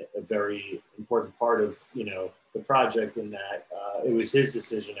a very important part of, you know, the project, in that it was his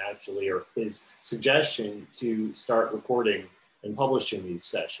decision actually, or his suggestion, to start recording and publishing these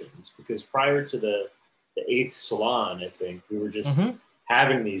sessions, because prior to the 8th salon, I think we were just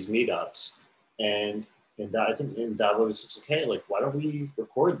having these meetups, and I think Davo was just like, hey, like, why don't we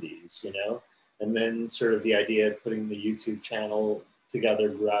record these, you know? And then sort of the idea of putting the YouTube channel together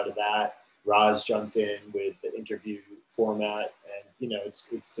grew out of that. Roz jumped in with the interview format, and, you know,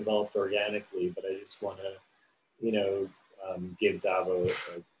 it's developed organically. But I just want to, you know, give Davo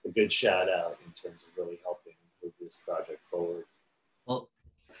a good shout out in terms of really helping move this project forward. Well,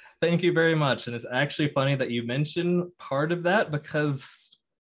 thank you very much. And it's actually funny that you mentioned part of that, because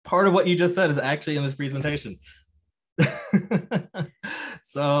part of what you just said is actually in this presentation.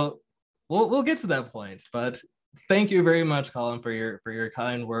 So we'll get to that point, but thank you very much, Colin, for your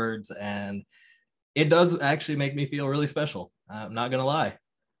kind words. And it does actually make me feel really special. I'm not gonna lie.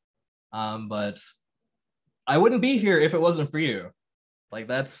 But I wouldn't be here if it wasn't for you. Like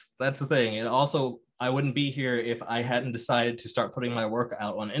that's the thing. And also, I wouldn't be here if I hadn't decided to start putting my work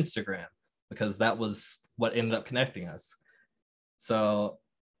out on Instagram, because that was what ended up connecting us. So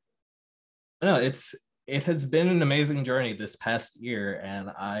no, it has been an amazing journey this past year,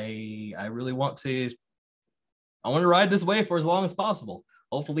 and I really want to ride this wave for as long as possible.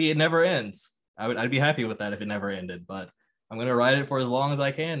 Hopefully it never ends. I'd be happy with that if it never ended, but I'm going to ride it for as long as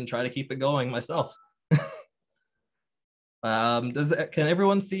I can and try to keep it going myself. Can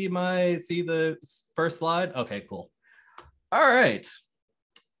everyone see the first slide? Okay, cool. All right.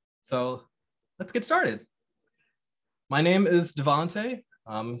 So let's get started. My name is Davonte.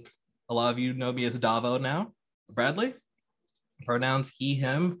 A lot of you know me as Davo now. Bradley, pronouns he,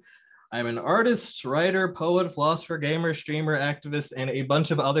 him. I'm an artist, writer, poet, philosopher, gamer, streamer, activist, and a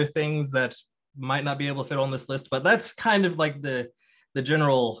bunch of other things that might not be able to fit on this list, but that's kind of like the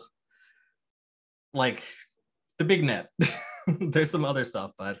general, like the big net. There's some other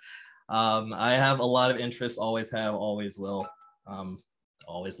stuff, but I have a lot of interests, always have, always will,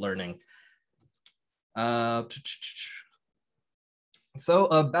 always learning. So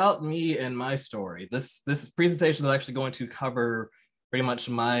about me and my story, this presentation is actually going to cover pretty much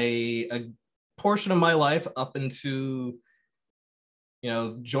a portion of my life up into, you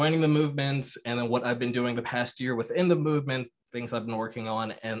know, joining the movement, and then what I've been doing the past year within the movement, things I've been working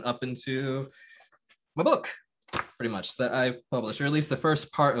on, and up into my book, pretty much, that I published, or at least the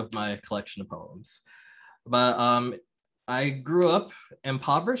first part of my collection of poems. But I grew up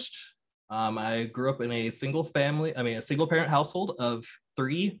impoverished. I grew up in a single parent household of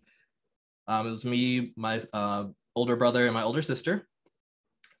 3. It was me, my older brother, and my older sister.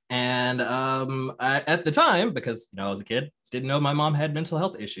 And at the time, because, you know, I was a kid, didn't know my mom had mental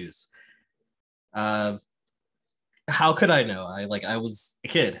health issues. How could I know? I was a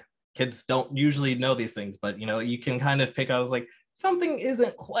kid. Kids don't usually know these things, but, you know, you can kind of pick. I was like, something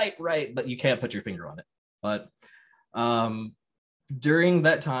isn't quite right, but you can't put your finger on it. But during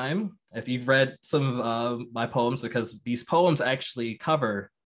that time, if you've read some of my poems, because these poems actually covers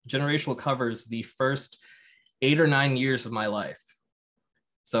the first 8 or 9 years of my life.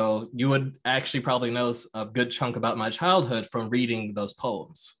 So you would actually probably know a good chunk about my childhood from reading those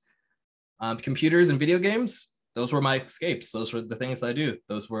poems. Computers and video games, those were my escapes. Those were the things I do.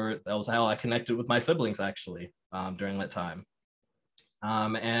 That was how I connected with my siblings, actually, during that time.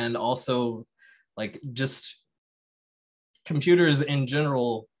 And also Like just computers in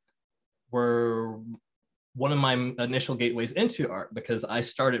general were one of my initial gateways into art, because I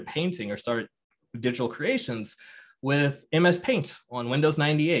started painting or started digital creations with MS Paint on Windows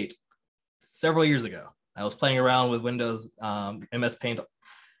 98 several years ago. I was playing around with Windows MS Paint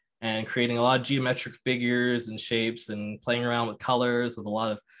and creating a lot of geometric figures and shapes and playing around with colors with a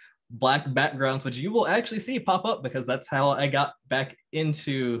lot of black backgrounds, which you will actually see pop up because that's how I got back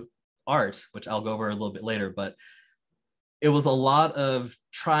into art, which I'll go over a little bit later. But it was a lot of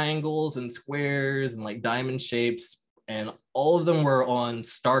triangles and squares and like diamond shapes, and all of them were on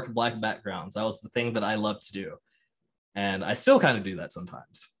stark black backgrounds. That was the thing that I loved to do. And I still kind of do that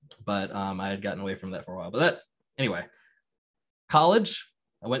sometimes, but I had gotten away from that for a while. But that, anyway, college,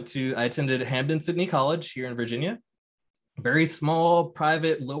 I attended Hampden-Sydney College here in Virginia. Very small,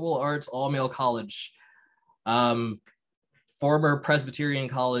 private, liberal arts, all-male college. Former Presbyterian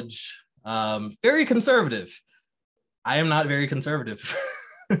college, very conservative. I am not very conservative.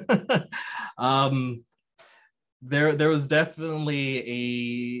 There was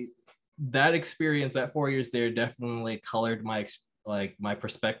definitely that experience, that 4 years there definitely colored my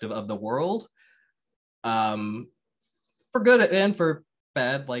perspective of the world, for good and for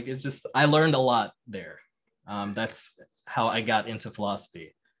bad. Like, it's just, I learned a lot there. That's how I got into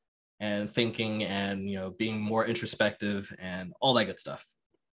philosophy and thinking and, being more introspective and all that good stuff.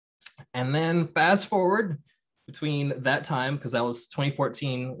 And then fast forward between that time, because that was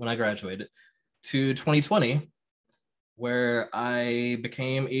 2014 when I graduated, to 2020, where I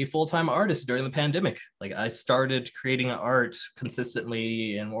became a full-time artist during the pandemic. Like, I started creating art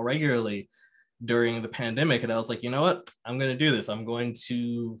consistently and more regularly during the pandemic. And I was like, you know what? I'm going to do this. I'm going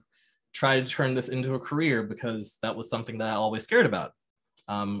to try to turn this into a career, because that was something that I always cared about.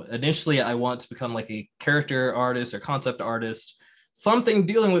 Initially, I want to become like a character artist or concept artist, something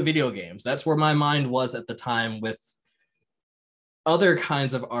dealing with video games. That's where my mind was at the time, with other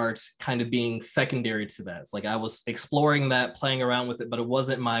kinds of art kind of being secondary to that. It's like I was exploring that, playing around with it, but it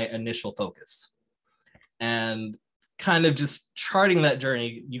wasn't my initial focus. And kind of just charting that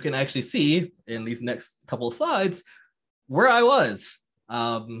journey, you can actually see in these next couple of slides where I was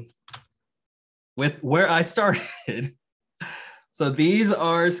with where I started. So these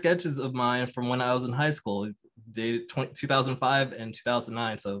are sketches of mine from when I was in high school, dated 2005 and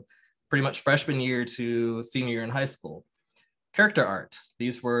 2009. So pretty much freshman year to senior year in high school. Character art.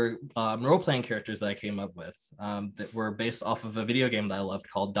 These were role-playing characters that I came up with that were based off of a video game that I loved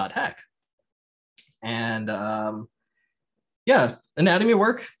called .hack. And yeah, anatomy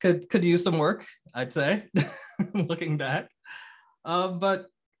work could use some work, I'd say, looking back. But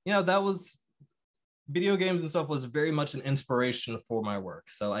that was, video games and stuff was very much an inspiration for my work.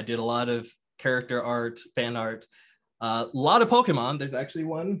 So I did a lot of character art, fan art, a lot of Pokemon. There's actually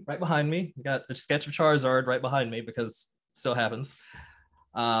one right behind me. We got a sketch of Charizard right behind me, because it still happens.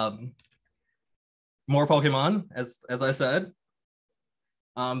 More Pokemon, as I said.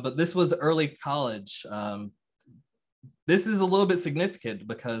 But this was early college. This is a little bit significant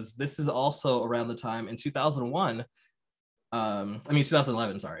because this is also around the time in 2001.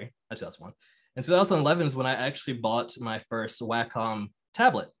 2011, sorry, not 2001. In 2011 is when I actually bought my first Wacom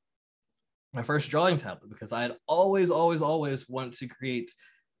tablet, my first drawing tablet, because I had always wanted to create,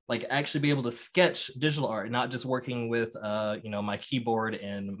 like, actually be able to sketch digital art, not just working with, my keyboard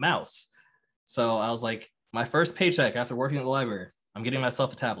and mouse. So I was like, my first paycheck after working at the library, I'm getting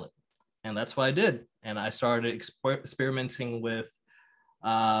myself a tablet. And that's what I did. And I started experimenting with,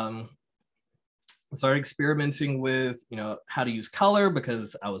 how to use color,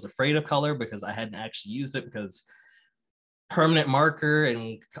 because I was afraid of color, because I hadn't actually used it, because permanent marker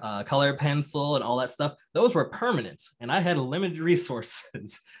and color pencil and all that stuff, those were permanent, and I had limited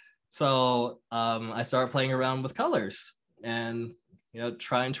resources. So I started playing around with colors and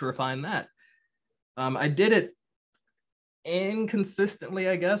trying to refine that. I did it inconsistently,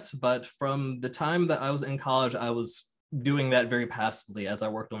 I guess, but from the time that I was in college, I was doing that very passively as I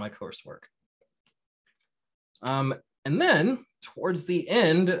worked on my coursework. And then towards the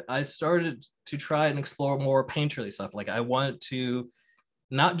end, I started to try and explore more painterly stuff. Like, I wanted to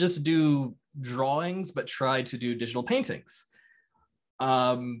not just do drawings, but try to do digital paintings.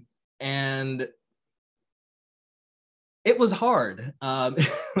 And it was hard,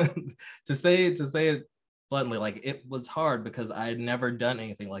 to say it bluntly. Like, it was hard because I had never done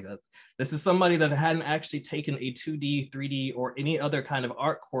anything like that. This is somebody that hadn't actually taken a 2D, 3D, or any other kind of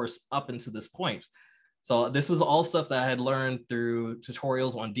art course up until this point. So this was all stuff that I had learned through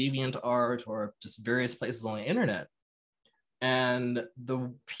tutorials on DeviantArt or just various places on the internet. And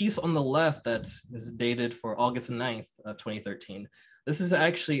the piece on the left that is dated for August 9th of 2013 This is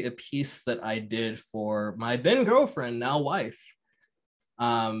actually a piece that I did for my then girlfriend, now wife.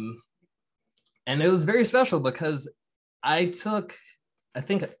 And it was very special because I think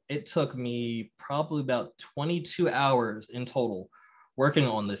it took me probably about 22 hours in total working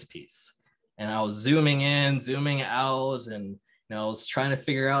on this piece. And I was zooming in, zooming out, and I was trying to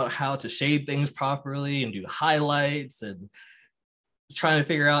figure out how to shade things properly and do highlights, and trying to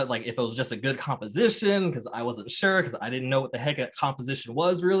figure out like if it was just a good composition, because I wasn't sure, because I didn't know what the heck a composition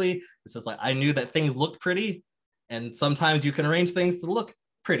was really. It's just like I knew that things looked pretty, and sometimes you can arrange things to look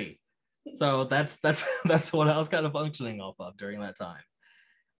pretty. So that's what I was kind of functioning off of during that time.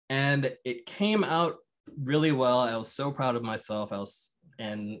 And it came out really well. I was so proud of myself.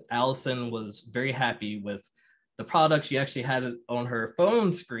 And Allison was very happy with the product. She actually had it on her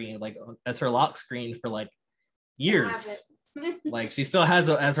phone screen, like as her lock screen for like years. Like she still has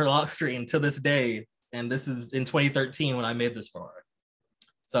it as her lock screen to this day. And this is in 2013 when I made this for her.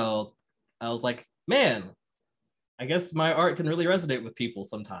 So I was like, man, I guess my art can really resonate with people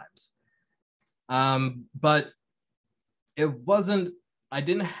sometimes. But I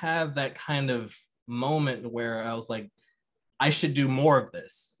didn't have that kind of moment where I was like, I should do more of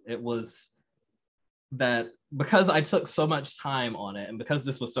this. It was that because I took so much time on it, and because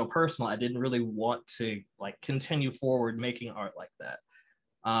this was so personal, I didn't really want to like continue forward making art like that.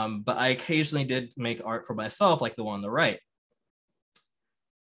 But I occasionally did make art for myself, like the one on the right.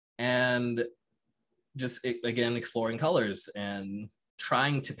 And just, again, exploring colors and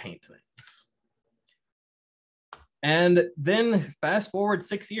trying to paint things. And then fast forward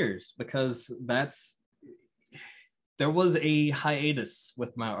 6 years, because there was a hiatus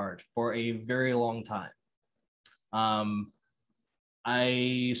with my art for a very long time.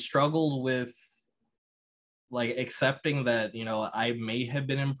 I struggled with like accepting that, I may have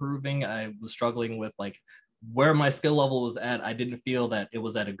been improving. I was struggling with like where my skill level was at. I didn't feel that it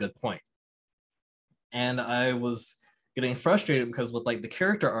was at a good point. And I was getting frustrated because with like the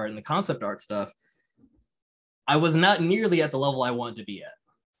character art and the concept art stuff, I was not nearly at the level I wanted to be at.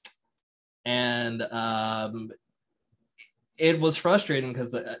 And it was frustrating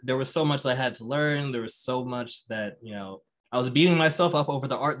because there was so much that I had to learn. There was so much that, I was beating myself up over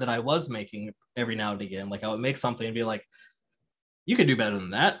the art that I was making every now and again. Like I would make something and be like, you could do better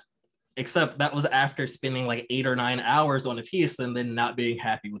than that. Except that was after spending like 8 or 9 hours on a piece and then not being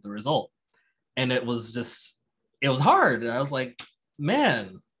happy with the result. And it was hard. And I was like,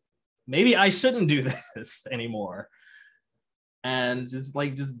 man, maybe I shouldn't do this anymore. And just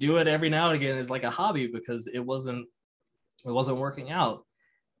do it every now and again as like a hobby, because it wasn't working out.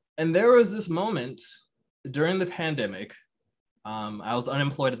 And there was this moment during the pandemic. I was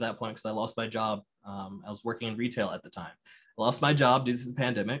unemployed at that point because I lost my job. I was working in retail at the time. I lost my job due to the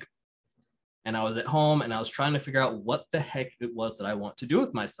pandemic. And I was at home and I was trying to figure out what the heck it was that I want to do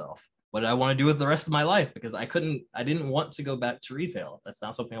with myself. What did I want to do with the rest of my life? Because I didn't want to go back to retail. That's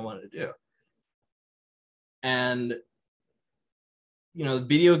not something I wanted to do. And,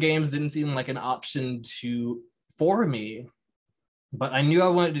 video games didn't seem like an option for me, but I knew I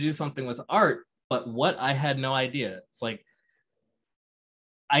wanted to do something with art, but what, I had no idea. It's like,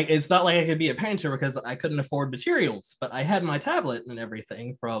 it's not like I could be a painter because I couldn't afford materials, but I had my tablet and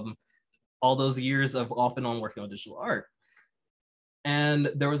everything from all those years of off and on working on digital art.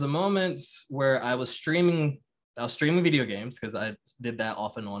 And there was a moment where I was streaming video games because I did that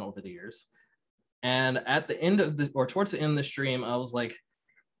off and on over the years. And at the end towards the end of the stream, I was like,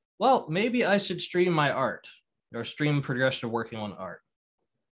 well, maybe I should stream my art or stream progression of working on art.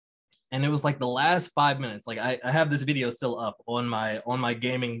 And it was like the last 5 minutes. Like I have this video still up on my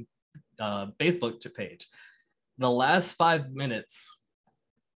gaming Facebook page. The last 5 minutes,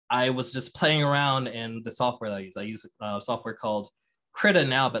 I was just playing around in the software that I use. I use software called Krita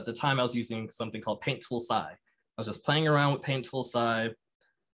now, but at the time I was using something called Paint Tool Sci. I was just playing around with Paint Tool Sci,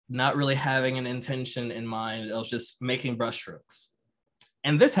 not really having an intention in mind. I was just making brushstrokes.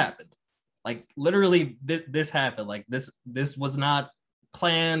 And this happened. Like literally this happened. Like this was not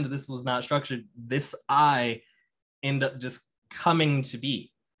planned. This was not structured. This eye ended up just coming to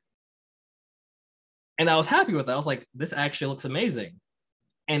be. And I was happy with that. I was like, this actually looks amazing.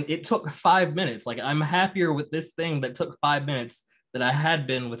 And it took 5 minutes. Like I'm happier with this thing that took 5 minutes than I had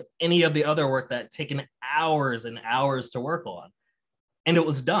been with any of the other work that had taken hours and hours to work on. And it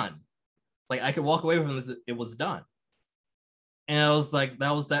was done. Like I could walk away from this, it was done. And I was like,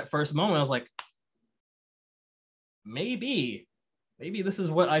 that was that first moment. I was like, maybe this is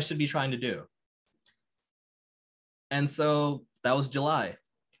what I should be trying to do. And so that was July.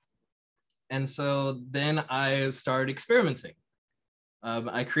 And so then I started experimenting.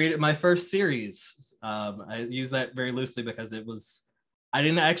 I created my first series. I use that very loosely because it was I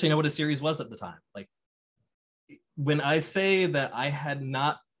didn't actually know what a series was at the time. Like, when I say that I had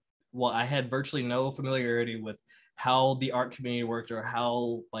not, well, I had virtually no familiarity with how the art community worked or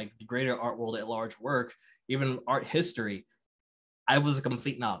how like the greater art world at large worked, even art history, I was a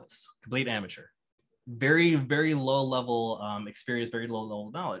complete novice, complete amateur, very, very low level experience, very low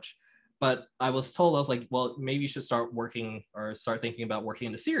level knowledge. But I was told, I was like, well, maybe you should start working or start thinking about working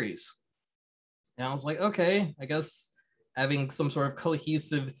in a series. And I was like, okay, I guess having some sort of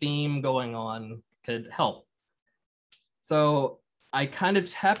cohesive theme going on could help. So I kind of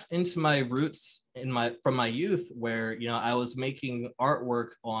tapped into my roots from my youth, where I was making artwork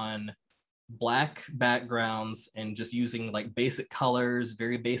on black backgrounds and just using like basic colors,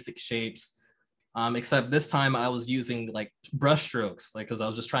 very basic shapes. Except this time I was using like brush strokes, like because I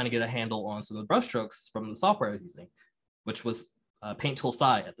was just trying to get a handle on some of the brush strokes from the software I was using, which was Paint Tool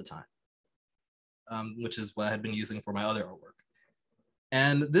Sci at the time, which is what I had been using for my other artwork.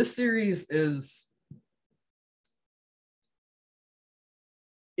 And this series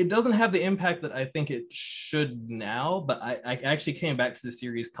it doesn't have the impact that I think it should now, but I actually came back to the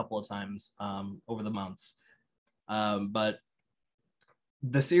series a couple of times over the months. But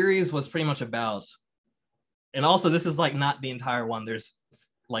the series was pretty much about, and also this is like not the entire one, there's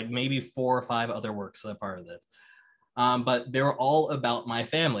like maybe 4 or 5 other works that are part of it. But they were all about my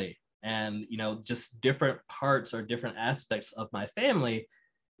family and, just different parts or different aspects of my family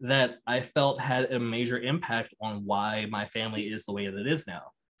that I felt had a major impact on why my family is the way that it is now.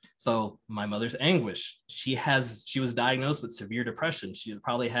 So my mother's anguish, she was diagnosed with severe depression. She had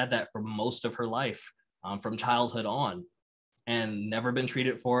probably had that for most of her life, from childhood on, and never been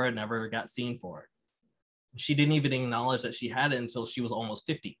treated for it, never got seen for it. She didn't even acknowledge that she had it until she was almost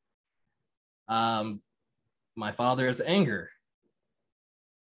 50. My father's anger.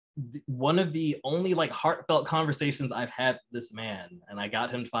 One of the only like heartfelt conversations I've had with this man, and I got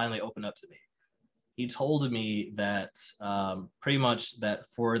him to finally open up to me. He told me that pretty much that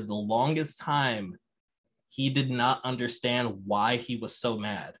for the longest time, he did not understand why he was so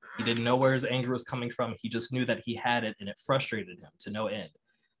mad. He didn't know where his anger was coming from. He just knew that he had it and it frustrated him to no end.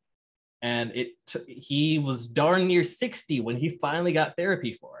 And he was darn near 60 when he finally got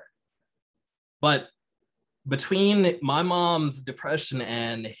therapy for it. But between my mom's depression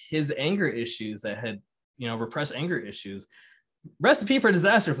and his anger issues that had, repressed anger issues, recipe for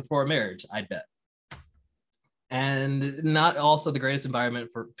disaster for a marriage, I'd bet. And not also the greatest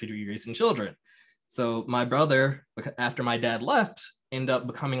environment for raising children. So my brother, after my dad left, ended up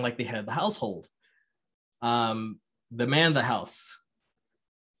becoming like the head of the household, the man of the house.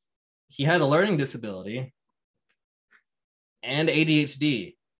 He had a learning disability and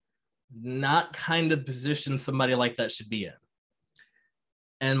ADHD, not kind of position somebody like that should be in.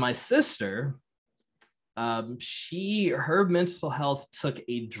 And my sister, her mental health took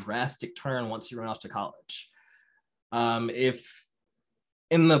a drastic turn once she went off to college. If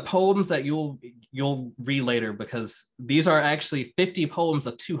in the poems that you'll read later, because these are actually 50 poems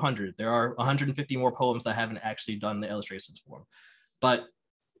of 200. There are 150 more poems I haven't actually done the illustrations for. But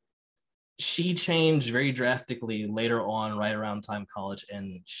she changed very drastically later on, right around time college,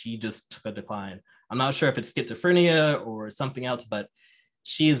 and she just took a decline. I'm not sure if it's schizophrenia or something else, but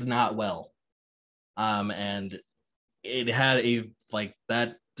she's not well. And it had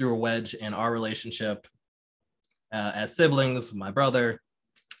that threw a wedge in our relationship as siblings, my brother,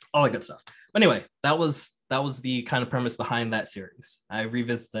 all that good stuff. But anyway, that was the kind of premise behind that series. I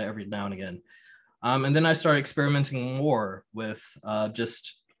revisit that every now and again. And then I started experimenting more with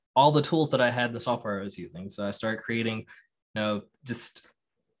just all the tools that I had in the software I was using. So I started creating, just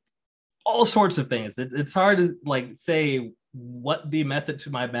all sorts of things. It's hard to say what the method to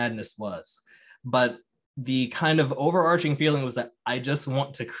my madness was, but the kind of overarching feeling was that I just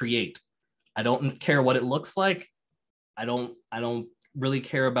want to create. I don't care what it looks like. I don't really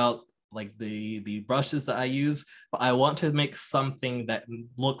care about the brushes that I use, but I want to make something that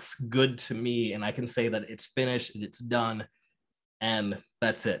looks good to me and I can say that it's finished and it's done and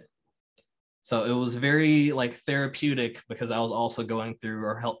that's it. So it was very therapeutic, because I was also going through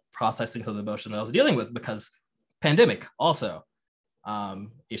or help processing some of the emotion that I was dealing with, because pandemic also,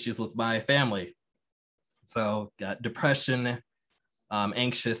 issues with my family. So got depression,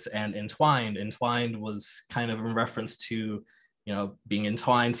 anxious, and entwined. Entwined was kind of in reference to, being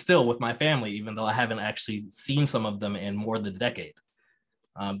entwined still with my family, even though I haven't actually seen some of them in more than a decade.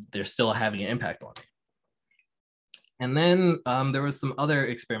 They're still having an impact on me. And then there was some other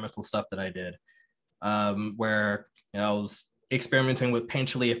experimental stuff that I did, where I was experimenting with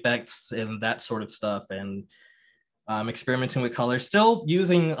painterly effects and that sort of stuff, and experimenting with color, still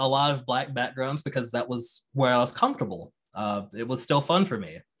using a lot of black backgrounds because that was where I was comfortable. it was still fun for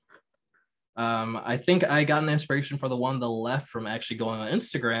me. I think I got an inspiration for the one on the left from actually going on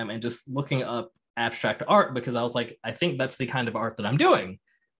Instagram and just looking up abstract art, because I was like, I think that's the kind of art that I'm doing.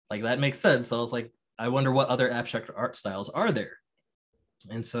 Like, that makes sense. So I was like, I wonder what other abstract art styles are there.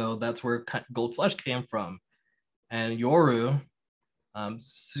 And so that's where Gold Flesh came from. And Yoru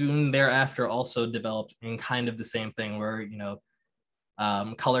soon thereafter also developed in kind of the same thing, where, you know,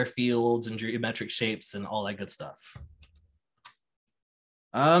 color fields and geometric shapes and all that good stuff.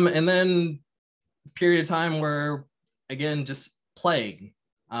 And then period of time where, again, just playing.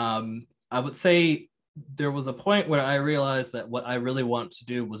 I would say there was a point where I realized that what I really want to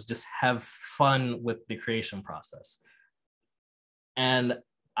do was just have fun with the creation process. And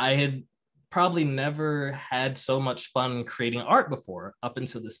I had probably never had so much fun creating art before up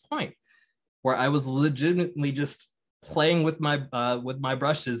until this point, where I was legitimately just playing with my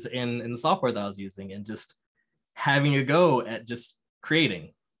brushes in the software that I was using and just having a go at just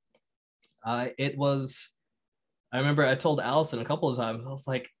creating. I remember I told Allison a couple of times, I was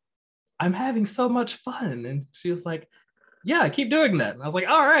like, I'm having so much fun. And she was like, yeah, keep doing that. And I was like,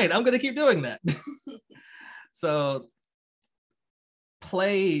 all right, I'm going to keep doing that. So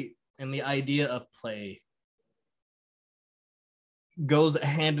play and the idea of play goes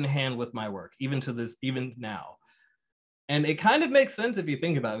hand in hand with my work, even now. And it kind of makes sense if you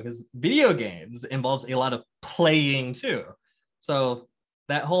think about it, because video games involves a lot of playing too. So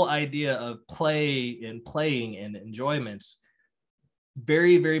that whole idea of play and playing and enjoyment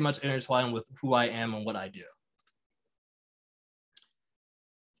very, very much intertwined with who I am and what I do.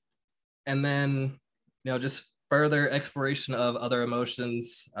 And then, you know, just further exploration of other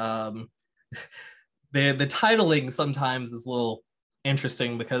emotions. The titling sometimes is a little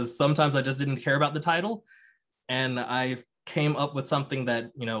interesting, because sometimes I just didn't care about the title, and I came up with something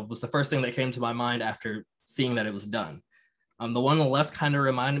that, you know, was the first thing that came to my mind after seeing that it was done. The one on the left kind of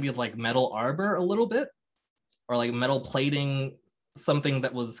reminded me of like metal arbor a little bit, or like metal plating, something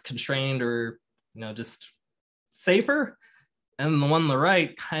that was constrained or, you know, just safer. And the one on the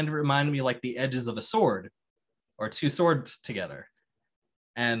right kind of reminded me like the edges of a sword, or two swords together.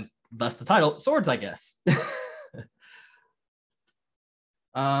 And thus the title, Swords, I guess.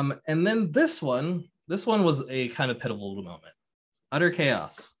 And then this one was a kind of pitiful moment. Utter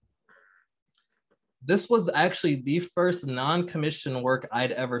Chaos. This was actually the first non-commissioned work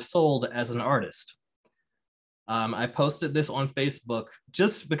I'd ever sold as an artist. I posted this on Facebook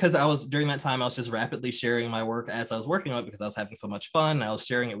just because during that time, I was just rapidly sharing my work as I was working on it, because I was having so much fun. I was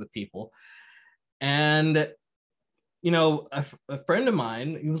sharing it with people. And, you know, a friend of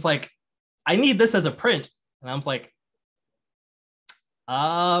mine, he was like, I need this as a print. And I was like,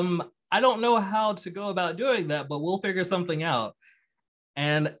 I don't know how to go about doing that, but we'll figure something out.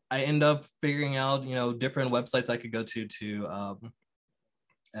 And I end up figuring out, you know, different websites I could go to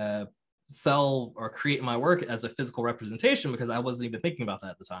sell or create my work as a physical representation, because I wasn't even thinking about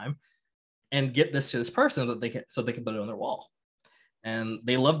that at the time, and get this to this person so they can put it on their wall. And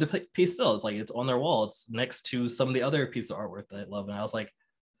they love the piece still. It's like, it's on their wall. It's next to some of the other pieces of artwork that I love. And I was like,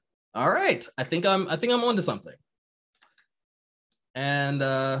 all right, I think I'm onto something. And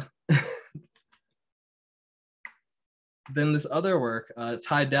then this other work,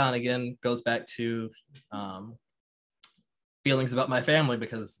 Tied Down, again, goes back to feelings about my family,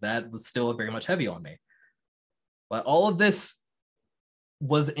 because that was still very much heavy on me. But all of this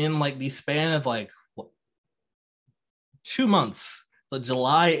was in like the span of like 2 months. So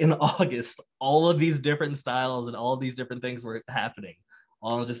July and August, all of these different styles and all of these different things were happening,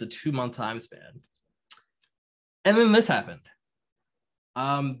 all in just a 2-month time span. And then this happened.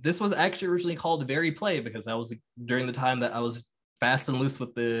 This was actually originally called Very Play, because that was during the time that I was fast and loose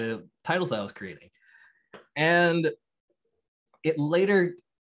with the titles I was creating. And it later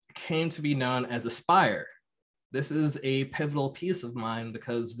came to be known as Aspire. This is a pivotal piece of mine,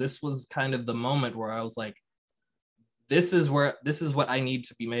 because this was kind of the moment where I was like, this is what I need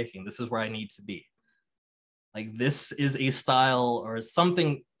to be making. This is where I need to be. Like, this is a style, or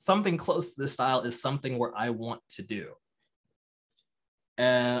something close to this style is something where I want to do.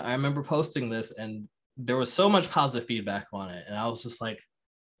 And I remember posting this, and there was so much positive feedback on it. And I was just like,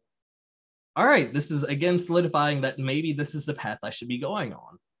 all right, this is again solidifying that maybe this is the path I should be going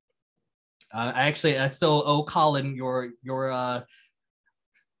on. I still owe Colin your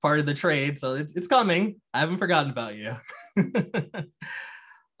part of the trade, so it's coming. I haven't forgotten about you.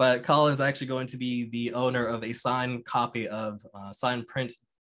 But Colin is actually going to be the owner of a signed copy of signed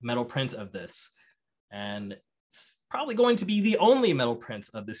metal print of this, and it's probably going to be the only metal print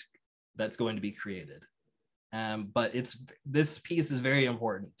of this that's going to be created. But this piece is very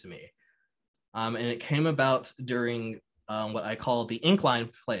important to me. And it came about during what I call the inkline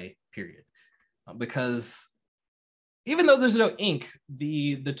play period, because even though there's no ink,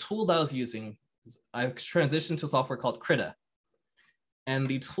 the tool that I was using, I transitioned to a software called Krita. And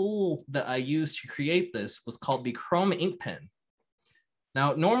the tool that I used to create this was called the Chrome ink pen.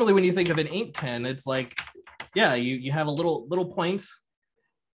 Now, normally when you think of an ink pen, it's like, yeah, you have a little point,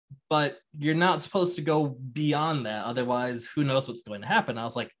 but you're not supposed to go beyond that. Otherwise, who knows what's going to happen? I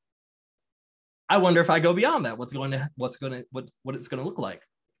was like, I wonder if I go beyond that, what it's going to look like.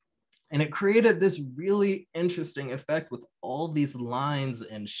 And it created this really interesting effect with all these lines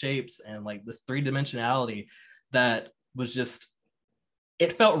and shapes and like this three-dimensionality that was just,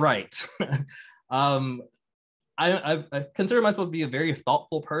 it felt right. I consider myself to be a very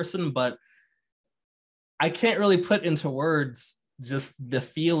thoughtful person, but I can't really put into words just the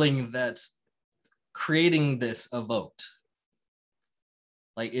feeling that creating this evoked.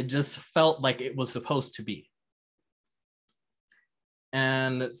 Like, it just felt like it was supposed to be.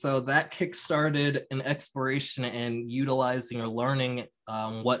 And so that kickstarted an exploration and utilizing or learning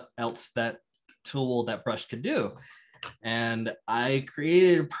what else that tool, that brush could do. And I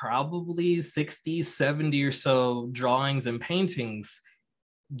created probably 60, 70 or so drawings and paintings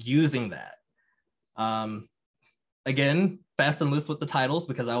using that. Again, fast and loose with the titles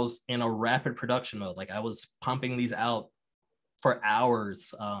because I was in a rapid production mode. Like, I was pumping these out for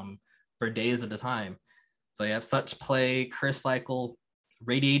hours, for days at a time. So you have Such Play, Chris Cycle,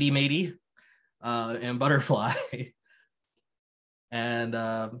 Radiaty Matey, and Butterfly. And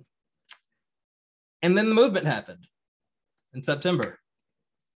then the movement happened in September.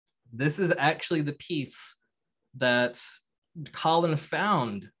 This is actually the piece that Colin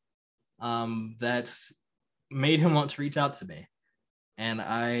found that made him want to reach out to me. And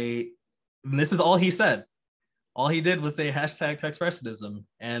this is all he said. All he did was say hashtag Techspressionism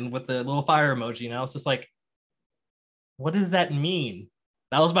and with the little fire emoji. And I was just like, what does that mean?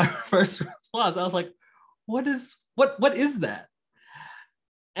 That was my first response. I was like, what is that?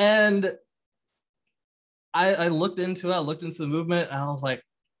 And I looked into it, I looked into the movement, and I was like,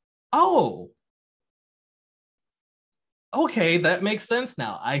 oh, okay, that makes sense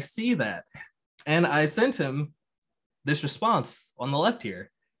now. I see that. And I sent him this response on the left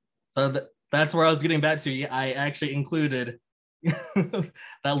here. So that's where I was getting back to. I actually included that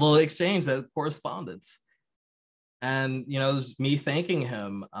little exchange, that correspondence. And, it was me thanking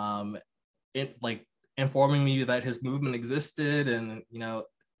him, informing me that his movement existed, and,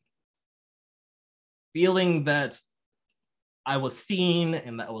 feeling that I was seen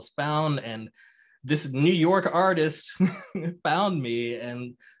and that I was found, and this New York artist found me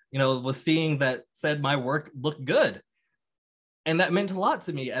and, was seeing that, said my work looked good. And that meant a lot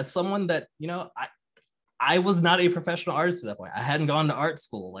to me as someone that, I was not a professional artist at that point. I hadn't gone to art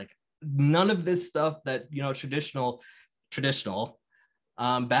school. Like, none of this stuff that, traditional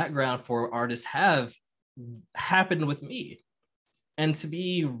background for artists have happened with me. And to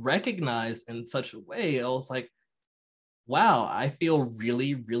be recognized in such a way, I was like, wow, I feel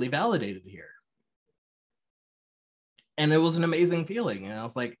really, really validated here. And it was an amazing feeling. And I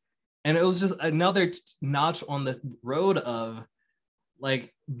was like, and it was just another notch on the road of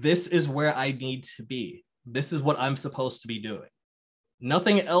like, this is where I need to be. This is what I'm supposed to be doing.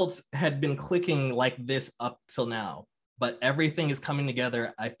 Nothing else had been clicking like this up till now, but everything is coming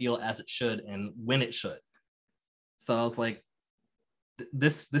together, I feel, as it should and when it should. So I was like,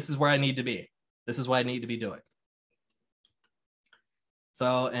 this is where I need to be. This is what I need to be doing.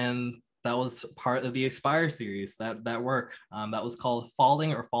 So, and that was part of the Expire series, that work. That was called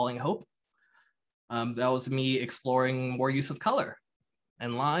Falling or Falling Hope. That was me exploring more use of color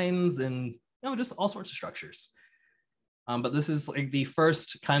and lines and, just all sorts of structures. But this is like the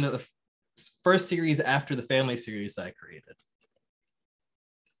first series after the family series that I created.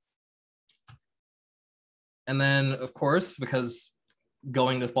 And then, of course, because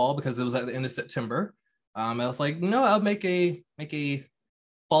going to fall, because it was at the end of September, I was like, no, I'll make a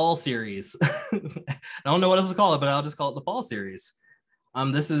fall series. I don't know what else to call it, but I'll just call it the fall series.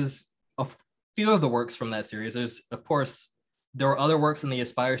 This is a few of the works from that series. There's, of course, there were other works in the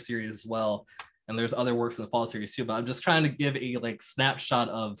Aspire series as well, and there's other works in the fall series too, but I'm just trying to give a snapshot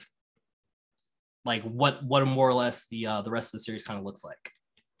of what more or less the rest of the series kind of looks like.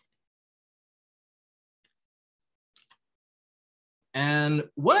 And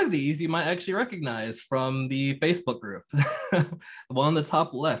one of these you might actually recognize from the Facebook group. The one on the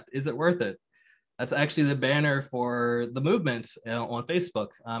top left, Is It Worth It? That's actually the banner for the movement on Facebook.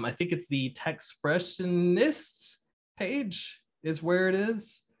 I think it's the Techspressionist page is where it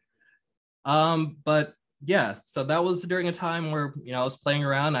is. But yeah, so that was during a time where, I was playing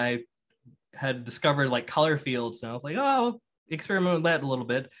around. I had discovered like color fields, and I was like, oh, experiment with that a little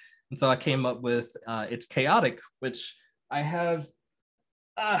bit. And so I came up with It's Chaotic, which I have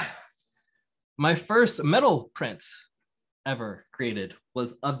my first metal print ever created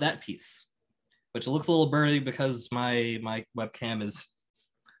was of that piece, which looks a little blurry because my webcam is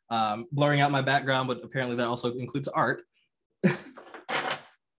blurring out my background, but apparently that also includes art.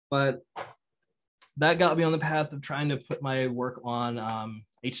 But that got me on the path of trying to put my work on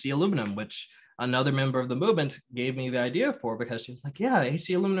HD aluminum, which another member of the movement gave me the idea for, because she was like, yeah,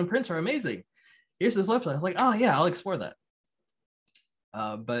 HD aluminum prints are amazing. Here's this website. I was like, oh yeah, I'll explore that.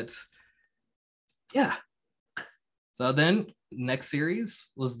 But yeah. So then next series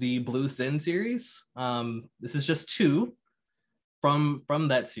was the Blue Sin series. This is just 2 from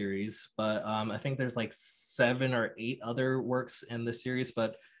that series, but I think there's like 7 or 8 other works in this series,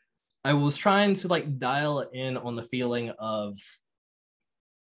 but I was trying to like dial in on the feeling of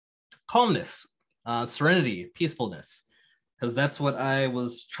calmness, serenity, peacefulness, because that's what I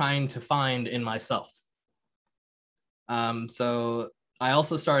was trying to find in myself. So I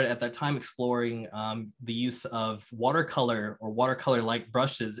also started at that time exploring the use of watercolor or watercolor-like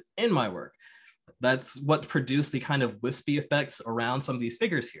brushes in my work. That's what produced the kind of wispy effects around some of these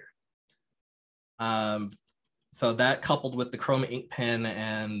figures here. So that, coupled with the chrome ink pen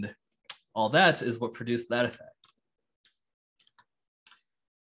and all that, is what produced that effect.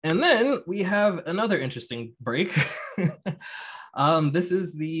 And then we have another interesting break. This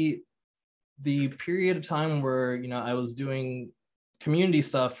is the period of time where, you know, I was doing community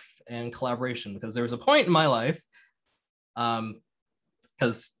stuff and collaboration, because there was a point in my life,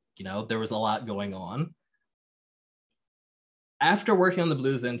 because, you know, there was a lot going on. After working on the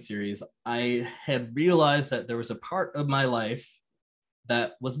Blues End series, I had realized that there was a part of my life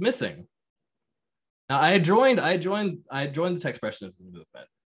that was missing. Now, I joined the Techspressionist movement.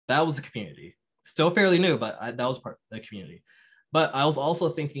 That was a community, still fairly new, but that was part of the community. But I was also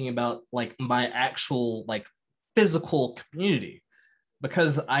thinking about like my actual like physical community,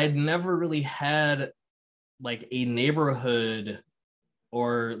 because I'd never really had like a neighborhood,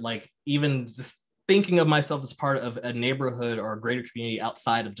 or like even just thinking of myself as part of a neighborhood or a greater community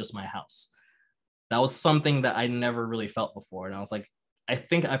outside of just my house. That was something that I never really felt before. And I was like, I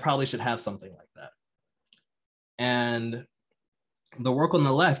think I probably should have something like that. And the work on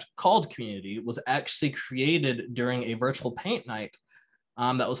the left, called Community, was actually created during a virtual paint night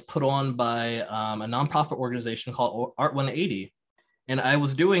that was put on by a nonprofit organization called Art 180. And I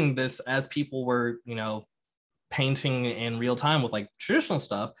was doing this as people were, you know, painting in real time with like traditional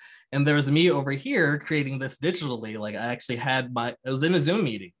stuff. And there was me over here creating this digitally. Like I actually had it was in a Zoom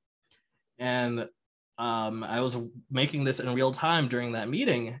meeting. And I was making this in real time during that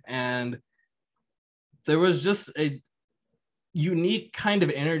meeting. And there was just a unique kind of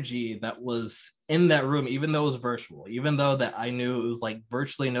energy that was in that room, even though it was virtual, even though that I knew it was like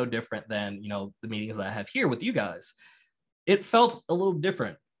virtually no different than, you know, the meetings that I have here with you guys. It felt a little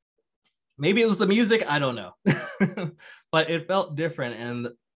different. Maybe it was the music, I don't know. But it felt different. And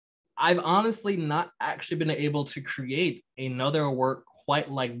I've honestly not actually been able to create another work quite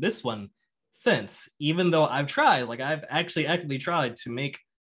like this one since, even though I've tried. Like I've actually actively tried to make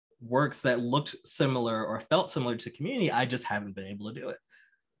works that looked similar or felt similar to Community. I just haven't been able to do it.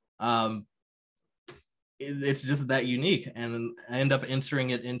 It's just that unique, and I end up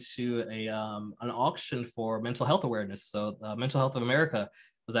entering it into an auction for mental health awareness. So Mental Health of America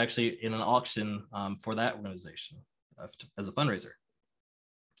was actually in an auction for that organization as a fundraiser.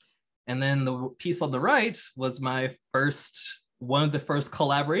 And then the piece on the right was one of the first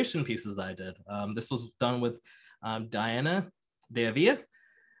collaboration pieces that I did. This was done with Diana Deavia,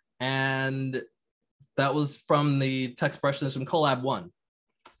 and that was from the Techspressionism Collab 1.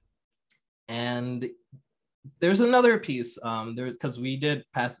 And there's another piece, because we did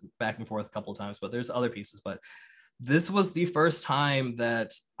pass back and forth a couple of times, but there's other pieces. But this was the first time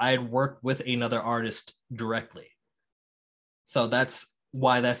that I had worked with another artist directly. So that's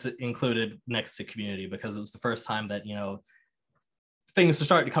why that's included next to Community, because it was the first time that, you know, things are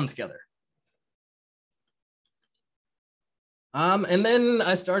starting to come together. And then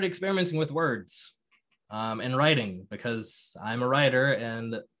I started experimenting with words and writing, because I'm a writer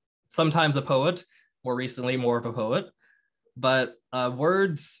and sometimes a poet, more recently more of a poet. But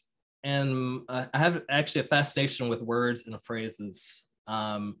words, and I have actually a fascination with words and phrases.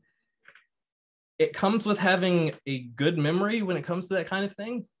 It comes with having a good memory when it comes to that kind of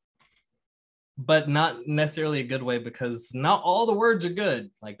thing, but not necessarily a good way, because not all the words are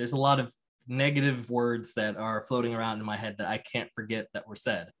good. Like there's a lot of negative words that are floating around in my head that I can't forget that were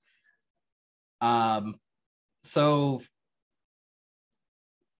said. So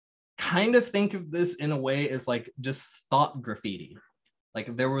kind of think of this in a way as like just thought graffiti.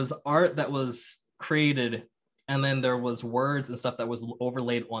 Like there was art that was created, and then there was words and stuff that was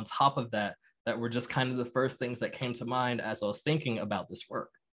overlaid on top of that were just kind of the first things that came to mind as I was thinking about this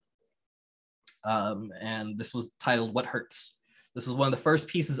work. And this was titled What Hurts. This is one of the first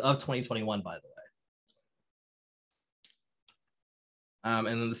pieces of 2021, by the way. And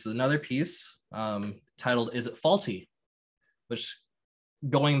then this is another piece titled Is It Faulty? Which,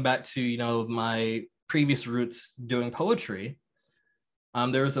 going back to, you know, my previous roots doing poetry,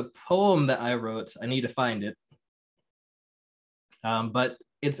 there was a poem that I wrote. I need to find it. But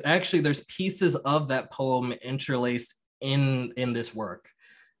it's actually, there's pieces of that poem interlaced in this work.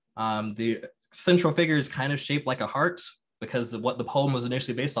 The central figure is kind of shaped like a heart, because what the poem was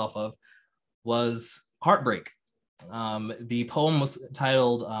initially based off of was heartbreak. The poem was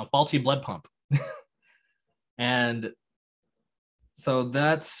titled Faulty Blood Pump. And so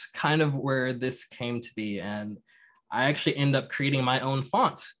that's kind of where this came to be. And I actually end up creating my own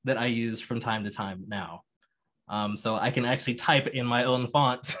font that I use from time to time now. So I can actually type in my own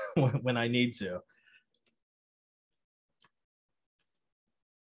font when I need to.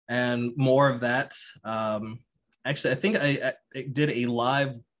 And more of that. Actually, I think I did a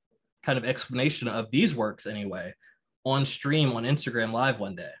live kind of explanation of these works anyway, on stream on Instagram Live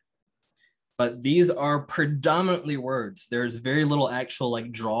one day. But these are predominantly words. There's very little actual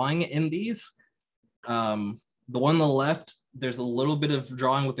like drawing in these. The one on the left, there's a little bit of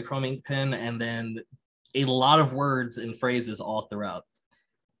drawing with the chrome ink pen, and then a lot of words and phrases all throughout.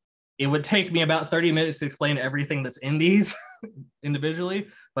 It would take me about 30 minutes to explain everything that's in these individually,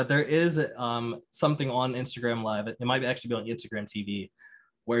 but there is something on Instagram Live. It might actually be on Instagram TV,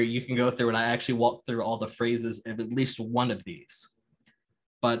 where you can go through and I actually walk through all the phrases of at least one of these.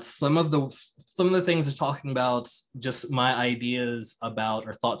 But some of the things are talking about just my ideas about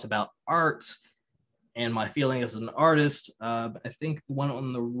or thoughts about art and my feeling as an artist. I think the one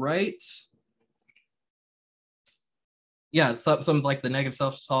on the right, yeah, some like the negative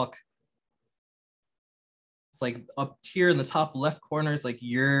self-talk. It's like up here in the top left corner, it's like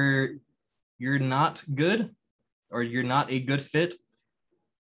you're not good, or you're not a good fit.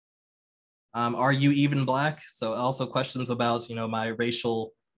 Are you even Black? So also questions about, you know, my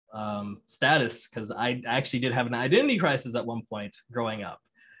racial status, because I actually did have an identity crisis at one point growing up.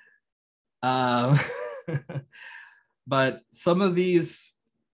 But some of these,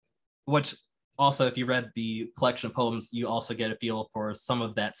 which also, if you read the collection of poems, you also get a feel for some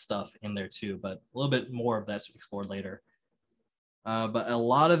of that stuff in there too, but a little bit more of that's explored later. But a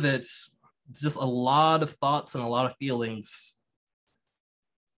lot of it's just a lot of thoughts and a lot of feelings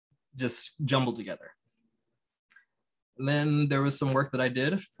just jumbled together. And then there was some work that I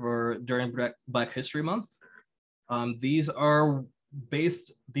did during Black History Month. These colors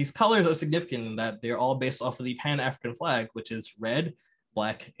are significant in that they're all based off of the Pan-African flag, which is red,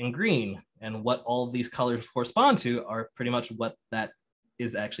 black, and green. And what all of these colors correspond to are pretty much what that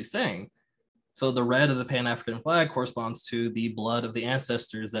is actually saying. So the red of the Pan-African flag corresponds to the blood of the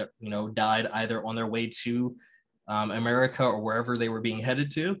ancestors that, you know, died either on their way to America or wherever they were being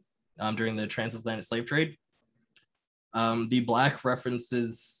headed to during the transatlantic slave trade. The black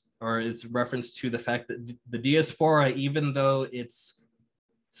references, or is reference to the fact that the diaspora, even though it's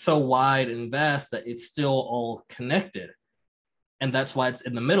so wide and vast, that it's still all connected. And that's why it's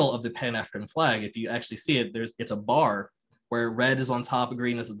in the middle of the Pan-African flag. If you actually see it, it's a bar where red is on top,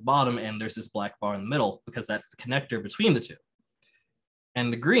 green is at the bottom, and there's this black bar in the middle, because that's the connector between the two.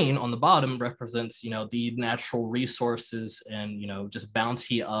 And the green on the bottom represents, you know, the natural resources and, you know, just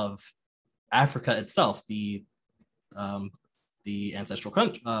bounty of Africa itself, the ancestral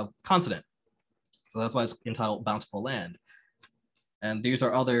continent. So that's why it's entitled Bountiful Land. And these are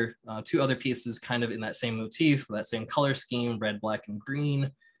two other pieces kind of in that same motif, that same color scheme, red, black, and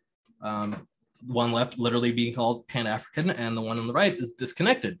green. One left literally being called Pan-African, and the one on the right is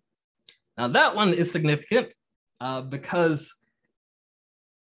Disconnected. Now that one is significant because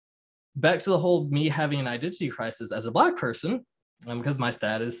back to the whole me having an identity crisis as a Black person, because of my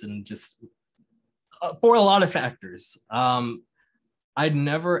status and just for a lot of factors, I'd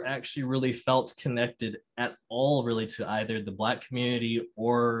never actually really felt connected at all really to either the Black community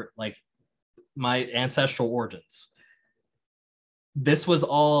or like my ancestral origins. This was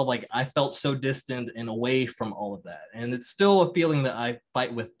all like, I felt so distant and away from all of that. And it's still a feeling that I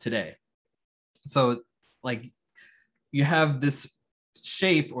fight with today. So like you have this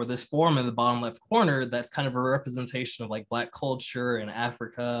shape or this form in the bottom left corner that's kind of a representation of like Black culture and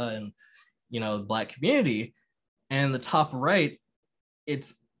Africa and, you know, the Black community. And the top right,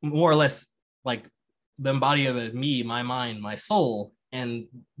 it's more or less like the embodiment of me, my mind, my soul, and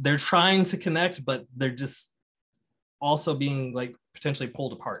they're trying to connect, but they're just also being like potentially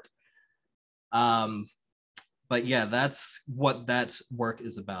pulled apart. But yeah, that's what that work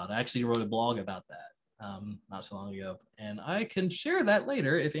is about. I actually wrote a blog about that not so long ago, and I can share that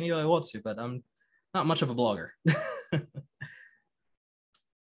later if anybody wants to, but I'm not much of a blogger.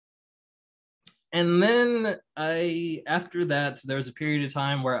 And then after that, there was a period of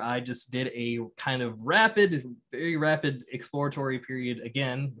time where I just did a kind of very rapid exploratory period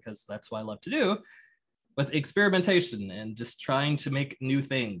again, because that's what I love to do, with experimentation and just trying to make new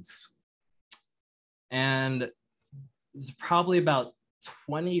things. And there's probably about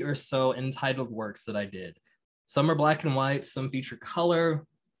 20 or so entitled works that I did. Some are black and white, some feature color,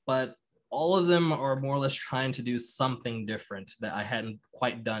 but all of them are more or less trying to do something different that I hadn't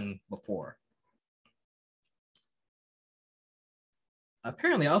quite done before.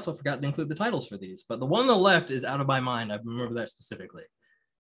 Apparently, I also forgot to include the titles for these, but the one on the left is out of my mind. I remember that specifically.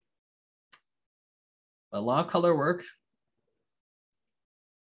 A lot of color work.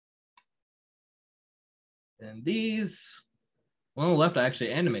 And these, one on the left I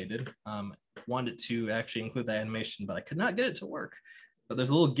actually animated. Wanted to actually include that animation, but I could not get it to work. But there's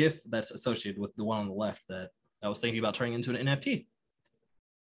a little GIF that's associated with the one on the left that I was thinking about turning into an NFT.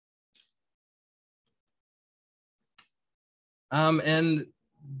 And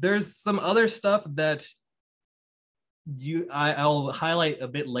there's some other stuff that I'll highlight a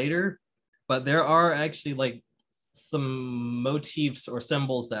bit later, but there are actually like some motifs or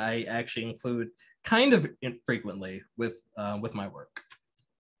symbols that I actually include kind of infrequently with my work.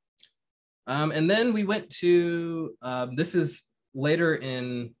 And then we went to, this is later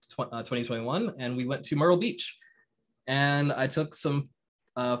in 2021, and we went to Myrtle Beach. And I took some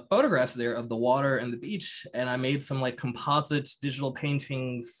photographs there of the water and the beach, and I made some like composite digital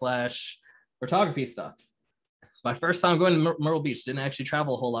paintings / photography stuff. My first time going to Myrtle Beach, didn't actually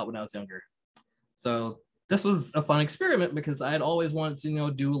travel a whole lot when I was younger. So this was a fun experiment because I had always wanted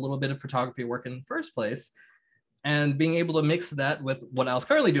to, do a little bit of photography work in the first place. And being able to mix that with what I was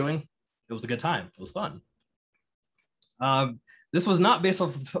currently doing, it was a good time. It was fun. This was not based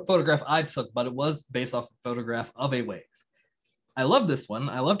off a photograph I took, but it was based off a photograph of a wave. I loved this one.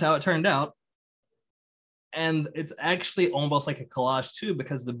 I loved how it turned out. And it's actually almost like a collage too,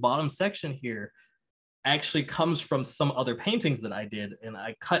 because the bottom section here actually comes from some other paintings that I did. And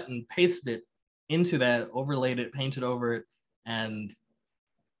I cut and pasted it into that, overlaid it, painted over it, and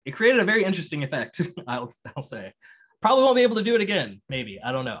it created a very interesting effect, I'll say. Probably won't be able to do it again, maybe.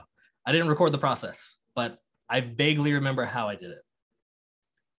 I don't know. I didn't record the process, but I vaguely remember how I did it.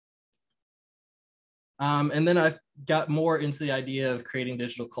 And then I got more into the idea of creating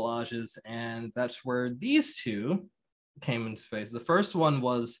digital collages, and that's where these two came into space. The first one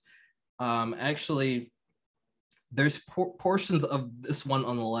was actually, there's portions of this one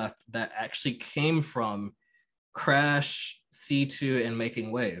on the left that actually came from Crash, C2, and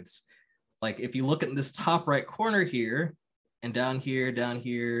Making Waves. Like if you look at this top right corner here, and down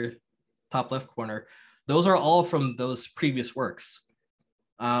here, top left corner, those are all from those previous works.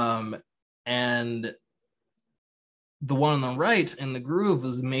 And the one on the right in the groove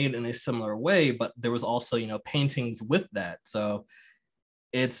was made in a similar way, but there was also, paintings with that. So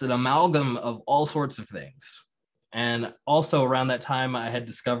it's an amalgam of all sorts of things. And also around that time, I had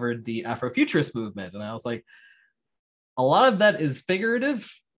discovered the Afrofuturist movement. And I was like, a lot of that is figurative.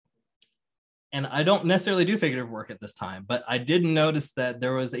 And I don't necessarily do figurative work at this time, but I did notice that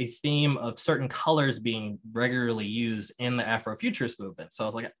there was a theme of certain colors being regularly used in the Afrofuturist movement. So I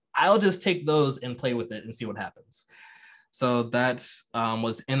was like, I'll just take those and play with it and see what happens. So that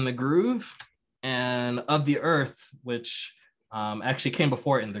was In the Groove, and Of the Earth, which actually came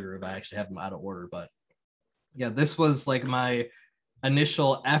before In the Groove. I actually have them out of order, but yeah, this was like my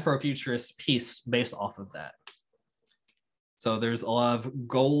initial Afrofuturist piece based off of that. So there's a lot of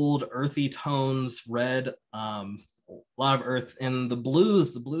gold, earthy tones, red, a lot of earth. And the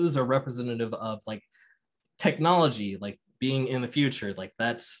blues are representative of like technology, like being in the future. Like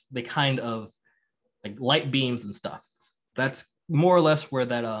that's the kind of like light beams and stuff. That's more or less where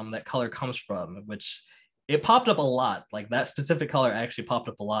that color comes from, which it popped up a lot. Like that specific color actually popped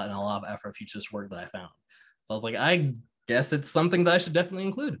up a lot in a lot of Afrofuturist work that I found. So I was like, I guess it's something that I should definitely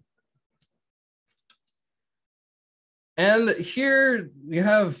include. And here we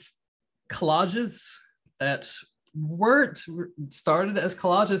have collages that weren't started as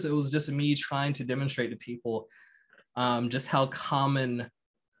collages. It was just me trying to demonstrate to people just how common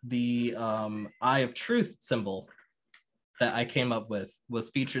the Eye of Truth symbol that I came up with was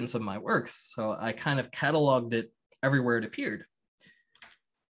featured in some of my works. So I kind of cataloged it everywhere it appeared.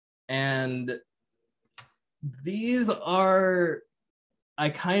 And these are I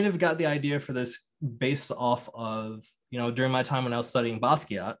kind of got the idea for this based off of, during my time when I was studying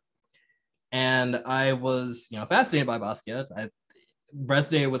Basquiat. And I was, fascinated by Basquiat. I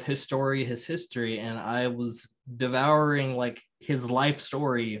resonated with his story, his history, and I was devouring like his life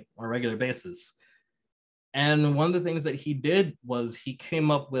story on a regular basis. And one of the things that he did was he came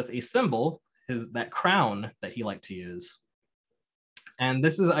up with a symbol, that crown that he liked to use. And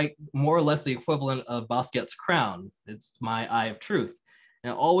this is like more or less the equivalent of Basquiat's crown. It's my eye of truth.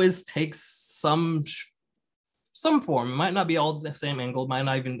 And it always takes some form. It might not be all the same angle, might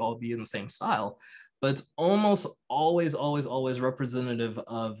not even all be in the same style, but it's almost always representative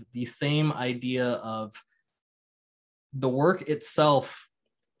of the same idea of the work itself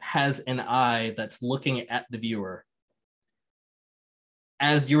has an eye that's looking at the viewer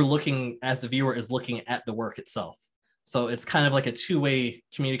as the viewer is looking at the work itself. So it's kind of like a two-way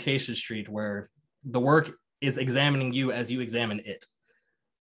communication street where the work is examining you as you examine it.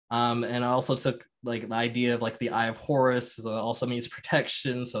 And I also took like the idea of like the eye of Horus, so it also means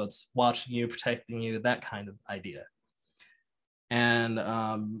protection. So it's watching you, protecting you, that kind of idea. And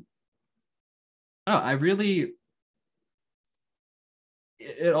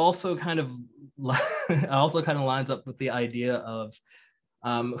it also kind of lines up with the idea of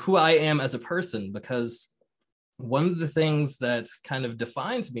who I am as a person, because one of the things that kind of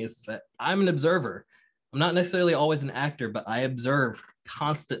defines me is that I'm an observer. I'm not necessarily always an actor, but I observe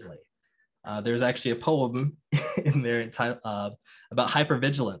constantly. There's actually a poem in there about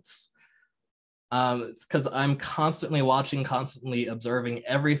hypervigilance. It's because I'm constantly watching, constantly observing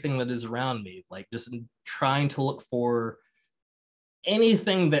everything that is around me, like just trying to look for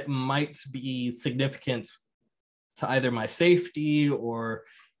anything that might be significant to either my safety or,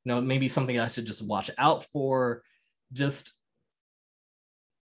 maybe something I should just watch out for, just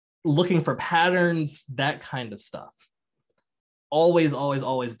looking for patterns, that kind of stuff. Always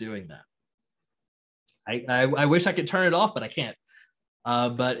doing that. I wish I could turn it off, but I can't.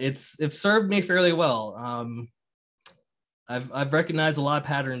 But it's served me fairly well. I've recognized a lot of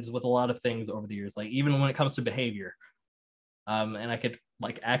patterns with a lot of things over the years, like even when it comes to behavior. And I could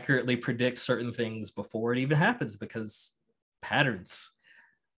like accurately predict certain things before it even happens because patterns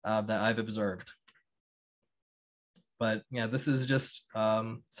that I've observed. But yeah, this is just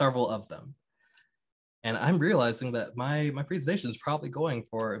several of them. And I'm realizing that my presentation is probably going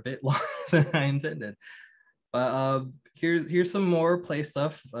for a bit longer than I intended. But here's some more play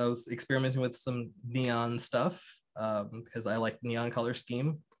stuff. I was experimenting with some neon stuff because I like the neon color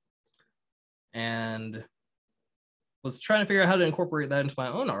scheme. And was trying to figure out how to incorporate that into my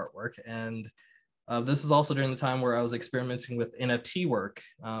own artwork. And this is also during the time where I was experimenting with NFT work.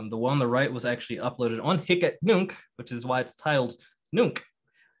 The one on the right was actually uploaded on Hic Nunc, which is why it's titled Nunc,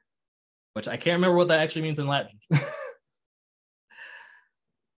 which I can't remember what that actually means in Latin.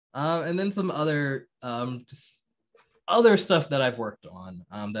 And then some other just other stuff that I've worked on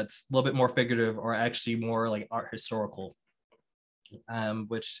that's a little bit more figurative or actually more like art historical,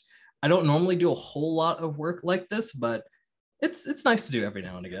 which I don't normally do a whole lot of work like this, but it's nice to do every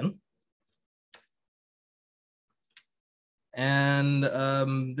now and again. And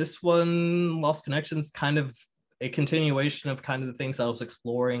this one, Lost Connections, kind of a continuation of kind of the things I was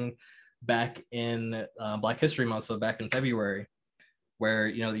exploring back in Black History Month, so back in February, where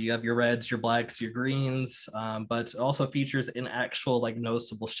you have your reds, your blacks, your greens, but also features an actual like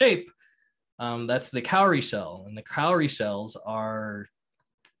noticeable shape. That's the cowrie shell, and the cowrie shells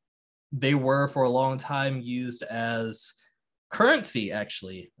they were for a long time used as currency,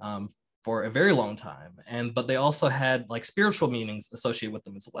 actually, for a very long time, but they also had like spiritual meanings associated with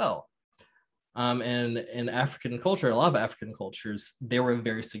them as well. And in African culture, a lot of African cultures, they were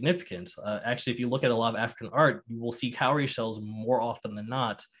very significant. Actually, if you look at a lot of African art, you will see cowrie shells more often than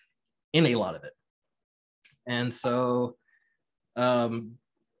not in a lot of it. And so I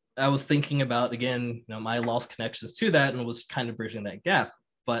was thinking about, again, my lost connections to that and was kind of bridging that gap.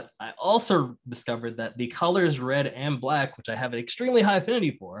 But I also discovered that the colors red and black, which I have an extremely high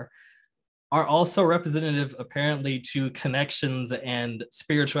affinity for, are also representative, apparently, to connections and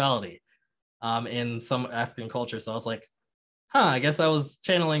spirituality in some African cultures. So I was like, I guess I was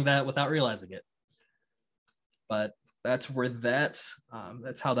channeling that without realizing it. But that's where that's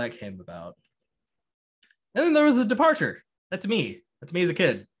how that came about. And then there was a departure. That's me as a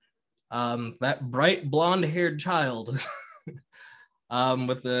kid. That bright blonde-haired child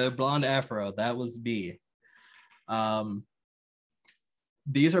with the blonde afro, that was me.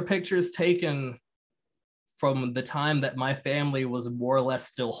 These are pictures taken from the time that my family was more or less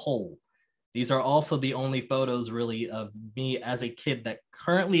still whole. These are also the only photos really of me as a kid that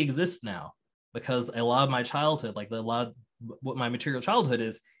currently exist now, because a lot of my childhood, like a lot of what my material childhood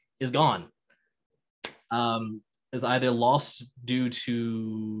is gone. Is either lost due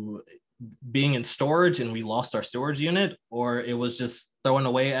to being in storage and we lost our storage unit, or it was just thrown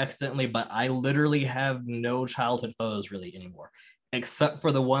away accidentally. But I literally have no childhood photos really anymore, except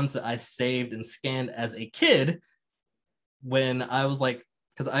for the ones that I saved and scanned as a kid when I was like,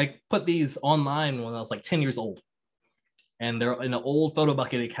 because I put these online when I was like 10 years old, and they're in an old photo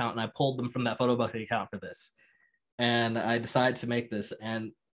bucket account, and I pulled them from that photo bucket account for this. And I decided to make this.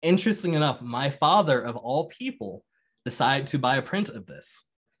 And interestingly enough, my father of all people decided to buy a print of this.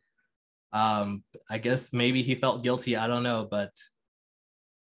 I guess maybe he felt guilty, I don't know, but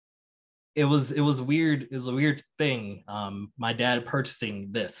it was weird. It was a weird thing. My dad purchasing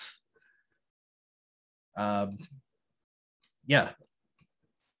this. Yeah.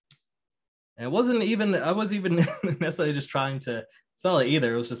 And it wasn't even, I wasn't even necessarily just trying to sell it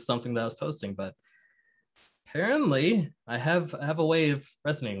either. It was just something that I was posting, but apparently I have a way of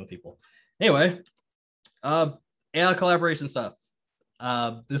resonating with people. Anyway, AI collaboration stuff.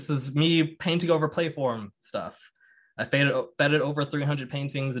 This is me painting over Playform stuff. I fed over 300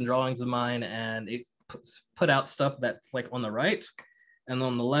 paintings and drawings of mine, and it put out stuff that's like on the right, and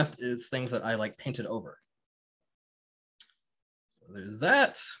on the left is things that I like painted over. So there's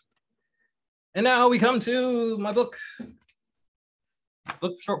that. And now we come to my book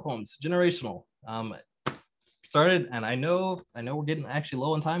of short poems, Generational. Started, and I know we're getting actually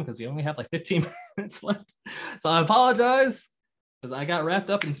low on time because we only have like 15 minutes left. So I apologize because I got wrapped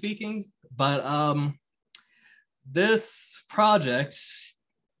up in speaking, but this project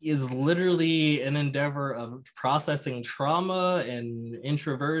is literally an endeavor of processing trauma and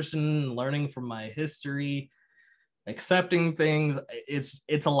introversion, learning from my history, accepting things.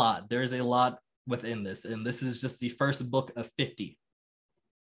 It's a lot. There's a lot within this, and this is just the first book of 50.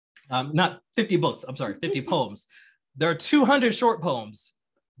 Not 50 books, I'm sorry, 50 poems. There are 200 short poems.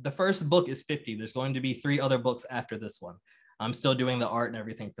 The first book is 50. There's going to be 3 other books after this one. I'm still doing the art and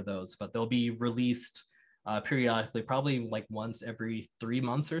everything for those, but they'll be released periodically, probably like once every 3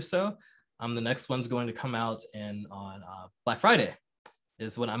 months or so. The next one's going to come out on Black Friday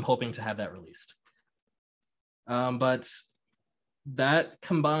is when I'm hoping to have that released. But this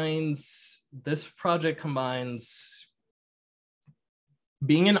project combines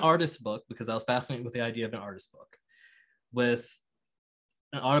being an artist book, because I was fascinated with the idea of an artist book, with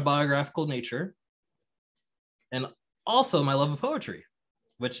an autobiographical nature, and also my love of poetry,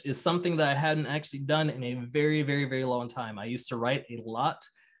 which is something that I hadn't actually done in a very, very, very long time. I used to write a lot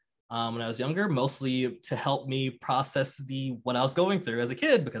when I was younger, mostly to help me process what I was going through as a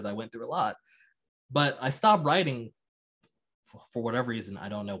kid, because I went through a lot. But I stopped writing for whatever reason. I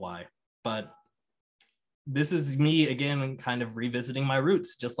don't know why, but this is me again, kind of revisiting my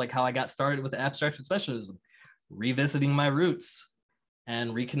roots, just like how I got started with abstract expressionism, revisiting my roots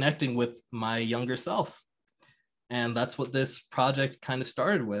and reconnecting with my younger self. And that's what this project kind of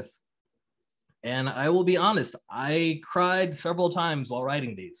started with. And I will be honest, I cried several times while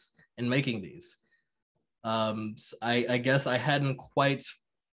writing these and making these. I guess I hadn't quite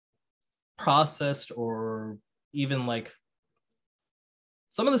processed, or even like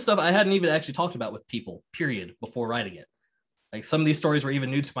some of the stuff I hadn't even actually talked about with people, period, before writing it. Like some of these stories were even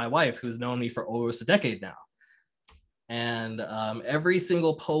new to my wife, who's known me for almost a decade now. And every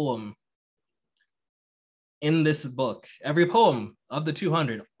single poem in this book, every poem of the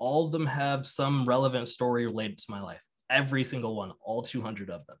 200, all of them have some relevant story related to my life. Every single one, all 200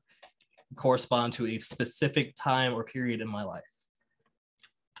 of them correspond to a specific time or period in my life.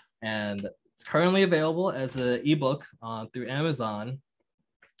 And it's currently available as an ebook through Amazon,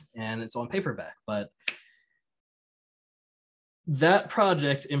 and it's on paperback. But that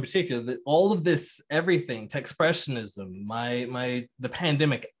project in particular, all of this, everything, Techspressionism, the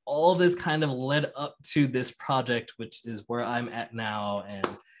pandemic, all of this kind of led up to this project, which is where I'm at now. And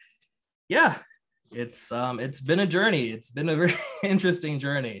yeah, it's been a journey. It's been a very interesting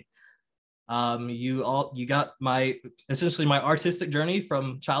journey. You got essentially my artistic journey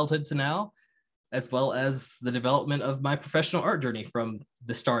from childhood to now, as well as the development of my professional art journey from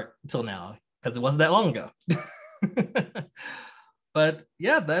the start till now, because it wasn't that long ago. But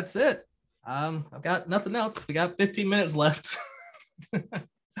yeah, that's it. I've got nothing else. We got 15 minutes left.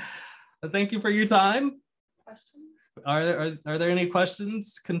 Thank you for your time. Questions? Are there any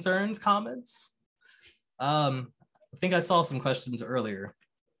questions, concerns, comments? I think I saw some questions earlier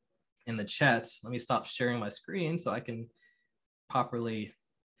in the chat. Let me stop sharing my screen so I can properly.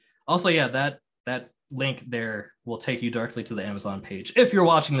 Also, yeah, that link there will take you directly to the Amazon page if you're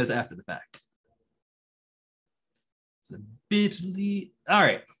watching this after the fact. So bit.ly. All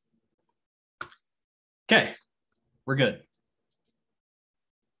right. Okay, we're good.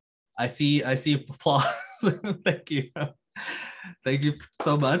 I see applause. Thank you. Thank you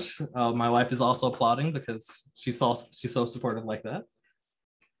so much. My wife is also applauding because she's so supportive like that.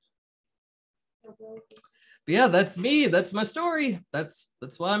 But yeah, that's me. That's my story. That's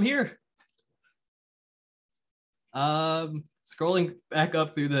why I'm here. Scrolling back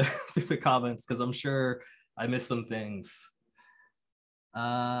up through the through the comments because I'm sure I missed some things.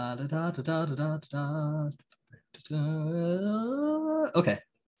 Okay.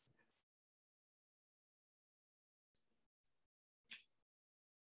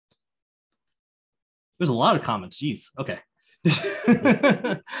 There's a lot of comments. Jeez. Okay.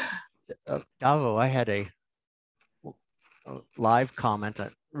 Davo, I had a live comment. I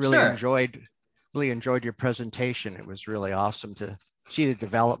really Sure. enjoyed your presentation. It was really awesome to see the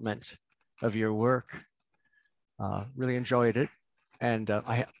development of your work. Really enjoyed it, and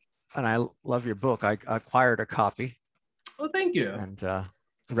I love your book. I acquired a copy. Oh, thank you. And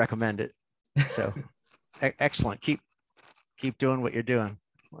recommend it. So excellent. Keep doing what you're doing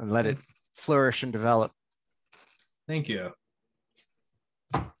and let it flourish and develop. Thank you.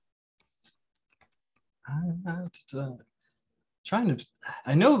 Trying to,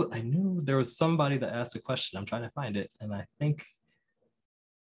 I know there was somebody that asked a question. I'm trying to find it, and I think,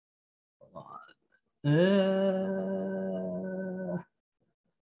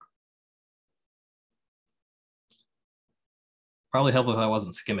 probably help if I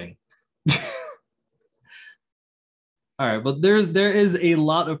wasn't skimming. All right, but there is a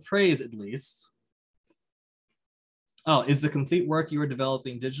lot of praise at least. Oh, is the complete work you are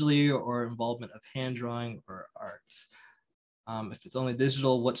developing digitally or involvement of hand drawing or art? If it's only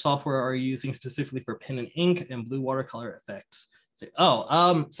digital, what software are you using specifically for pen and ink and blue watercolor effects?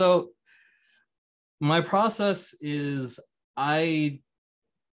 So my process is I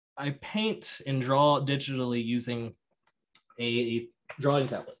paint and draw digitally using a drawing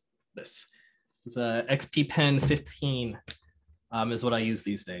tablet. It's a XP Pen 15 is what I use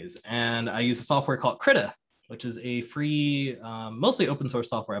these days. And I use a software called Krita, which is a free, mostly open source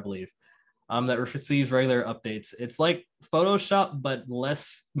software, I believe, that receives regular updates. It's like Photoshop, but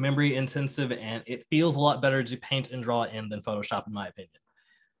less memory intensive, and it feels a lot better to paint and draw in than Photoshop, in my opinion.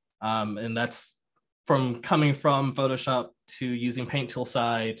 And that's coming from Photoshop to using Paint Tool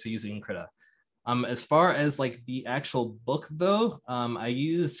Side to using Krita. As far as like the actual book though, I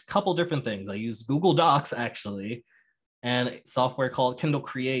used a couple different things. I used Google Docs actually, and software called Kindle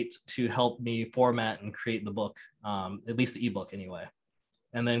Create to help me format and create the book, at least the ebook anyway.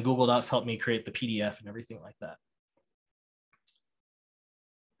 And then Google Docs helped me create the PDF and everything like that.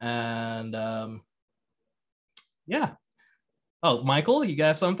 And yeah. Oh, Michael, you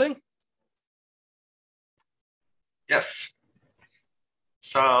got something? Yes.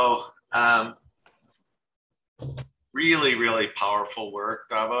 So really, really powerful work,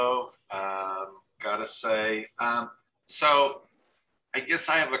 Davo, gotta say. So I guess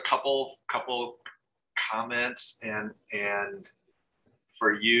I have a couple comments and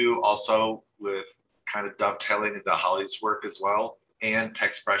for you also with kind of dovetailing into Holly's work as well and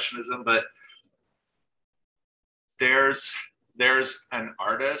Techspressionism, but there's an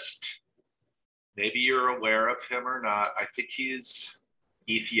artist, maybe you're aware of him or not. I think he's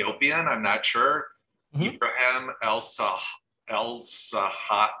Ethiopian, I'm not sure. Mm-hmm. Ibrahim El-Salahi.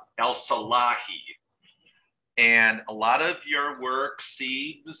 And a lot of your work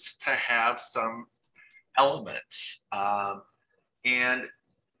seems to have some elements. And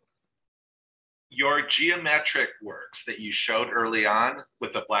your geometric works that you showed early on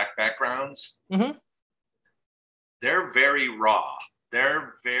with the black backgrounds, mm-hmm. They're very raw.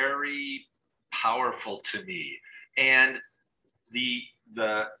 They're very powerful to me. And the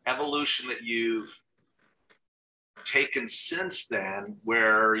evolution that you've taken since then,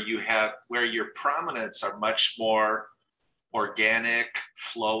 where your prominence are much more organic,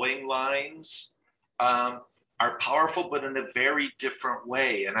 flowing lines, are powerful, but in a very different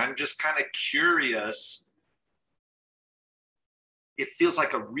way. And I'm just kind of curious. It feels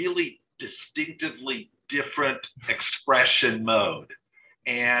like a really distinctively different expression mode.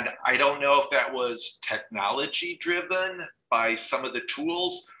 And I don't know if that was technology driven by some of the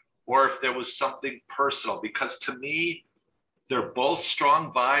tools or if there was something personal, because to me, they're both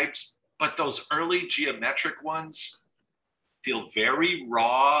strong vibes, but those early geometric ones feel very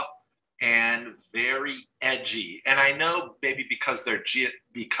raw and very edgy. And I know maybe because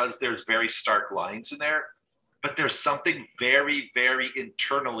there's very stark lines in there, but there's something very, very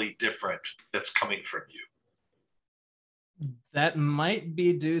internally different that's coming from you. That might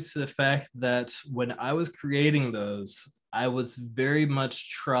be due to the fact that when I was creating those, I was very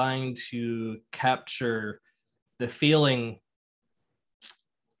much trying to capture the feeling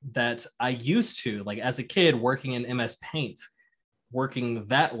that I used to, like as a kid working in MS Paint, working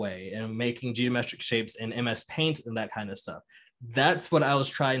that way and making geometric shapes in MS Paint and that kind of stuff. That's what I was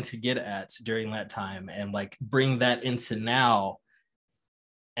trying to get at during that time, and like bring that into now.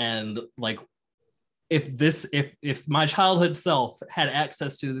 And like, if my childhood self had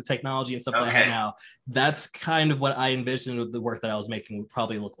access to the technology and stuff that I have now, that's kind of what I envisioned the work that I was making would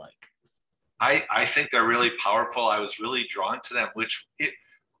probably look like. I think they're really powerful. I was really drawn to them,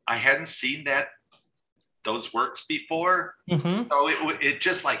 I hadn't seen those works before. Mm-hmm. So it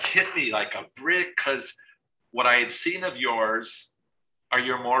just like hit me like a brick, because what I had seen of yours are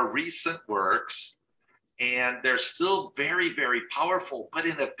your more recent works, and they're still very, very powerful, but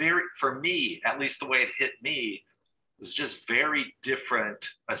in a very, for me, at least the way it hit me, was just very different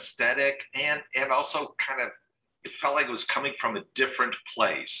aesthetic, and also kind of, it felt like it was coming from a different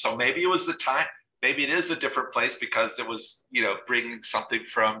place. So maybe it was the time, maybe it is a different place because it was, bringing something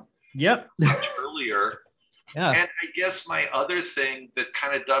from much earlier. Yeah. And I guess my other thing that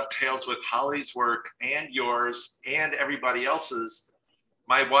kind of dovetails with Holly's work and yours and everybody else's,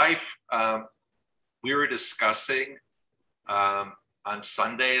 my wife, we were discussing on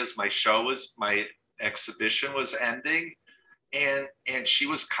Sunday as my exhibition was ending, and she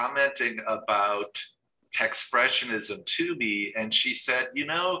was commenting about Techspressionism to me, and she said,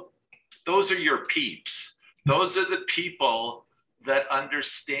 those are your peeps. Those are the people that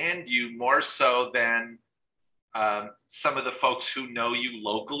understand you more so than some of the folks who know you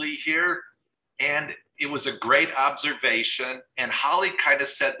locally here. And it was a great observation. And Holly kind of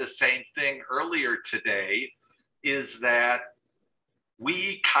said the same thing earlier today, is that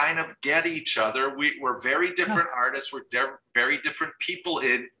we kind of get each other. We're very different artists. We're very different people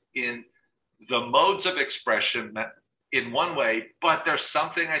in the modes of expression in one way, but there's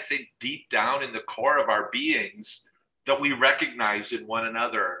something I think deep down in the core of our beings that we recognize in one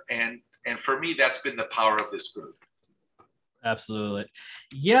another. And for me, that's been the power of this group. Absolutely.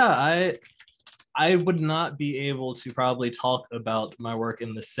 Yeah, I would not be able to probably talk about my work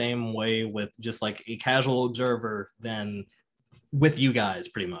in the same way with just like a casual observer than with you guys,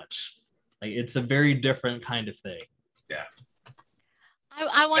 pretty much. Like, it's a very different kind of thing. Yeah.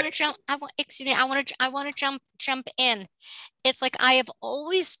 I want to jump. I want to jump in. It's like I have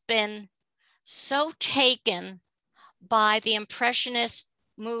always been so taken by the Impressionist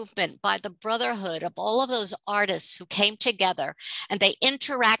movement, by the brotherhood of all of those artists who came together and they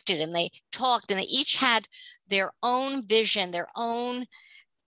interacted and they talked, and they each had their own vision, their own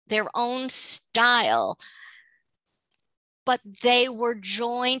style, but they were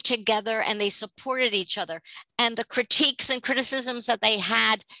joined together and they supported each other. And the critiques and criticisms that they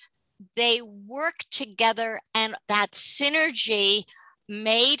had, they worked together, and that synergy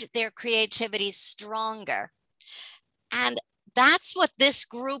made their creativity stronger. And that's what this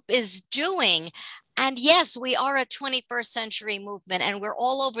group is doing. And yes, we are a 21st century movement, and we're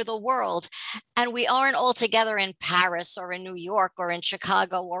all over the world, and we aren't all together in Paris or in New York or in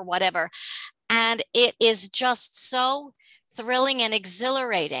Chicago or whatever. And it is just so thrilling and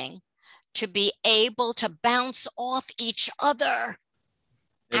exhilarating to be able to bounce off each other,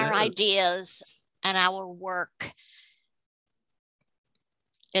 our ideas and our work.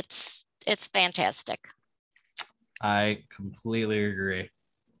 It's fantastic. I completely agree.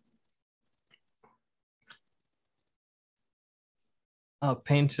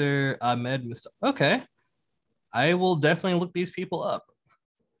 Painter Ahmed Mr. Okay. I will definitely look these people up.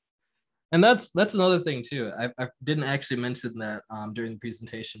 And that's another thing too. I didn't actually mention that during the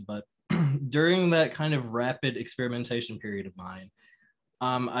presentation, but during that kind of rapid experimentation period of mine,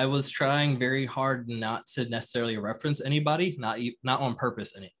 I was trying very hard not to necessarily reference anybody, not on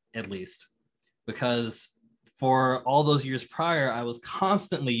purpose, at least, because for all those years prior, I was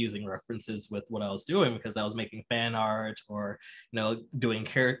constantly using references with what I was doing, because I was making fan art or, doing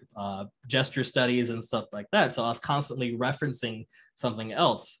gesture studies and stuff like that. So I was constantly referencing something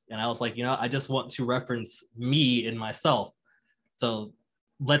else. And I was like, I just want to reference me in myself. So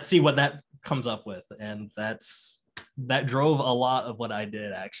let's see what that comes up with. And that drove a lot of what I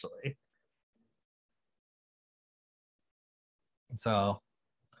did, actually. So,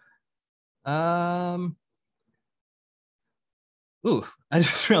 ooh, I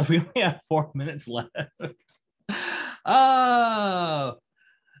just realized we only have 4 minutes left. Oh,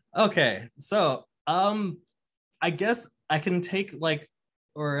 okay. So, I guess I can take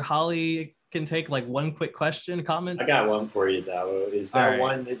or Holly can take one quick question, comment. I got one for you, Davo. Is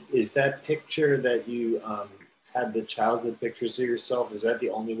that picture that you had, the childhood pictures of yourself, is that the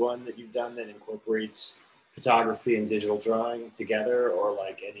only one that you've done that incorporates photography and digital drawing together, or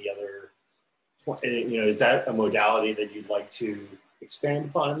any other? Is that a modality that you'd like to expand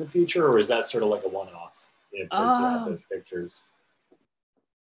upon in the future, or is that sort of like a one-off? You know, because you have those pictures.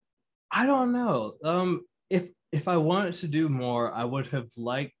 I don't know. If I wanted to do more, I would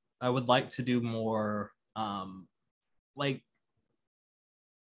like to do more, like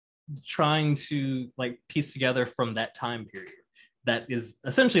trying to like piece together from that time period that is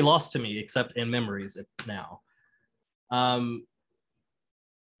essentially lost to me, except in memories now.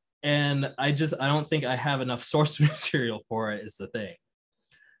 And I don't think I have enough source material for it, is the thing.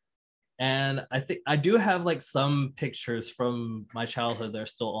 And I think I do have like some pictures from my childhood that are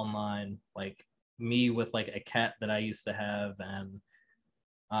still online, like me with like a cat that I used to have, and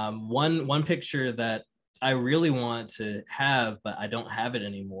one picture that I really want to have, but I don't have it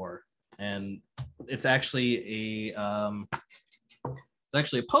anymore. And it's actually a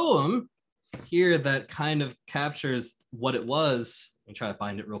poem here that kind of captures what it was. Let me try to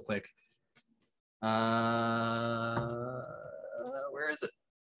find it real quick. Where is it?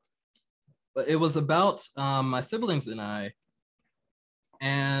 But it was about my siblings and I.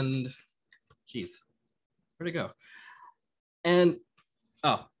 And geez, where'd it go? And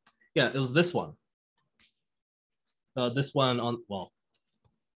oh, yeah, it was this one. This one on, well,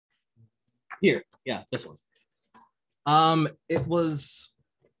 here, yeah, this one. It was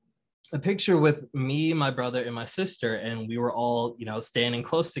a picture with me, my brother, and my sister, and we were all, you know, standing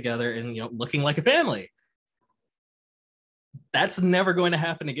close together and, you know, looking like a family. That's never going to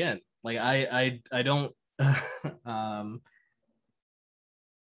happen again. Like I don't,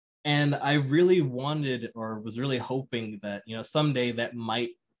 and I really wanted, or was really hoping that, you know, someday that might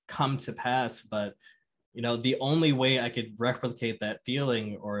come to pass, but, you know, the only way I could replicate that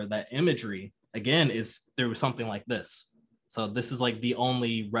feeling or that imagery again is through something like this. So this is like the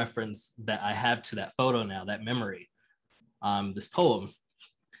only reference that I have to that photo now, that memory, this poem.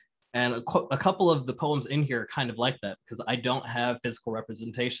 And a couple of the poems in here are kind of like that, because I don't have physical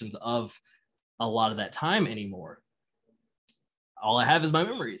representations of a lot of that time anymore. All I have is my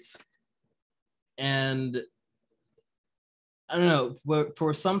memories. And I don't know,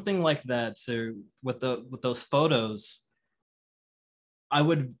 for something like that, so with those photos, I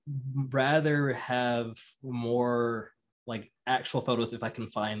would rather have more like actual photos if I can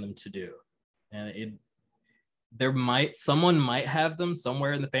find them to do. And someone might have them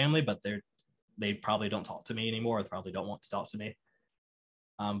somewhere in the family, but they probably don't talk to me anymore, or probably don't want to talk to me.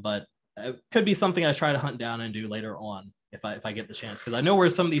 But it could be something I try to hunt down and do later on if I get the chance, because I know where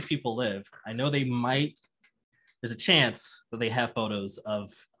some of these people live. I know there's a chance that they have photos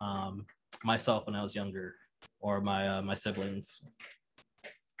of myself when I was younger, or my siblings.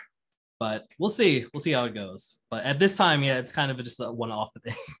 But we'll see how it goes. But at this time, yeah, it's kind of just a one-off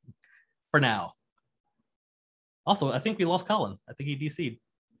thing for now. Also, I think we lost Colin. I think he DC'd.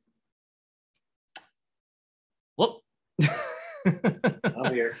 Whoop.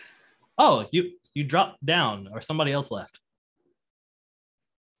 I'm here. Oh, you dropped down, or somebody else left.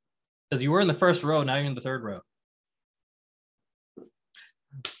 Because you were in the first row, now you're in the third row.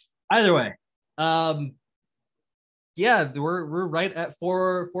 Either way, yeah, we're right at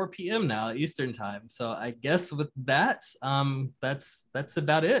 4 p.m. now Eastern time. So I guess with that, that's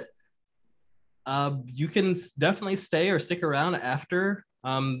about it. You can definitely stay or stick around after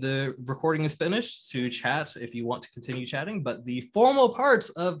the recording is finished to chat if you want to continue chatting. But the formal part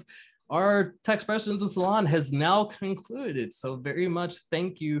of our Techspressionist Salon has now concluded. So very much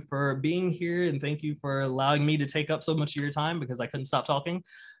thank you for being here, and thank you for allowing me to take up so much of your time because I couldn't stop talking.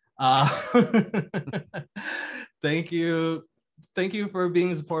 Thank you for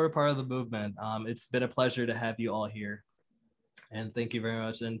being a supportive part of the movement. It's been a pleasure to have you all here, and thank you very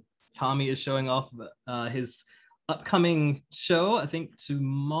much. And Tommy is showing off his upcoming show, I think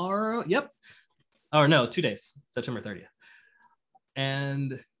tomorrow. Yep. Or no, 2 days, September 30th.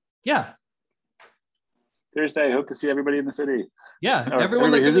 And yeah. Thursday, hope to see everybody in the city. Yeah, or everyone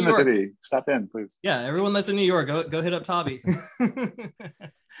that's who's in New York. the city, stop in, please. Yeah, everyone that's in New York, go hit up Tommy.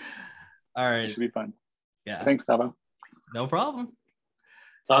 All right. It should be fun. Yeah. Thanks, Davo. No problem.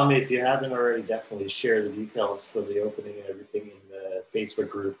 Tommy, if you haven't already, definitely share the details for the opening and everything in the Facebook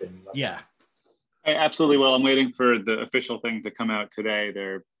group. And yeah, I absolutely will. I'm waiting for the official thing to come out today.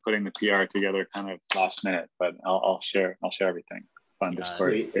 They're putting the PR together kind of last minute, but I'll share everything. Fun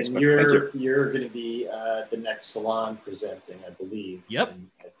Discord. And you're going to be the next salon presenting, I believe. Yep. And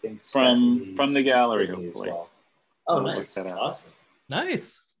I think from the gallery, hopefully. Well. Oh, nice. Awesome.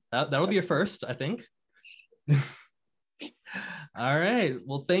 Nice. That'll be a first, I think. All right.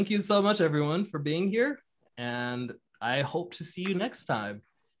 Well, thank you so much, everyone, for being here. And I hope to see you next time.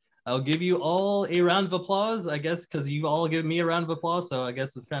 I'll give you all a round of applause, I guess, because you all give me a round of applause. So I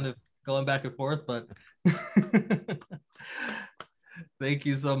guess it's kind of going back and forth, but Thank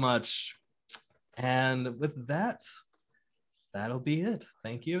you so much. And with that, that'll be it.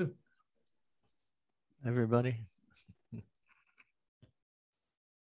 Thank you. Everybody.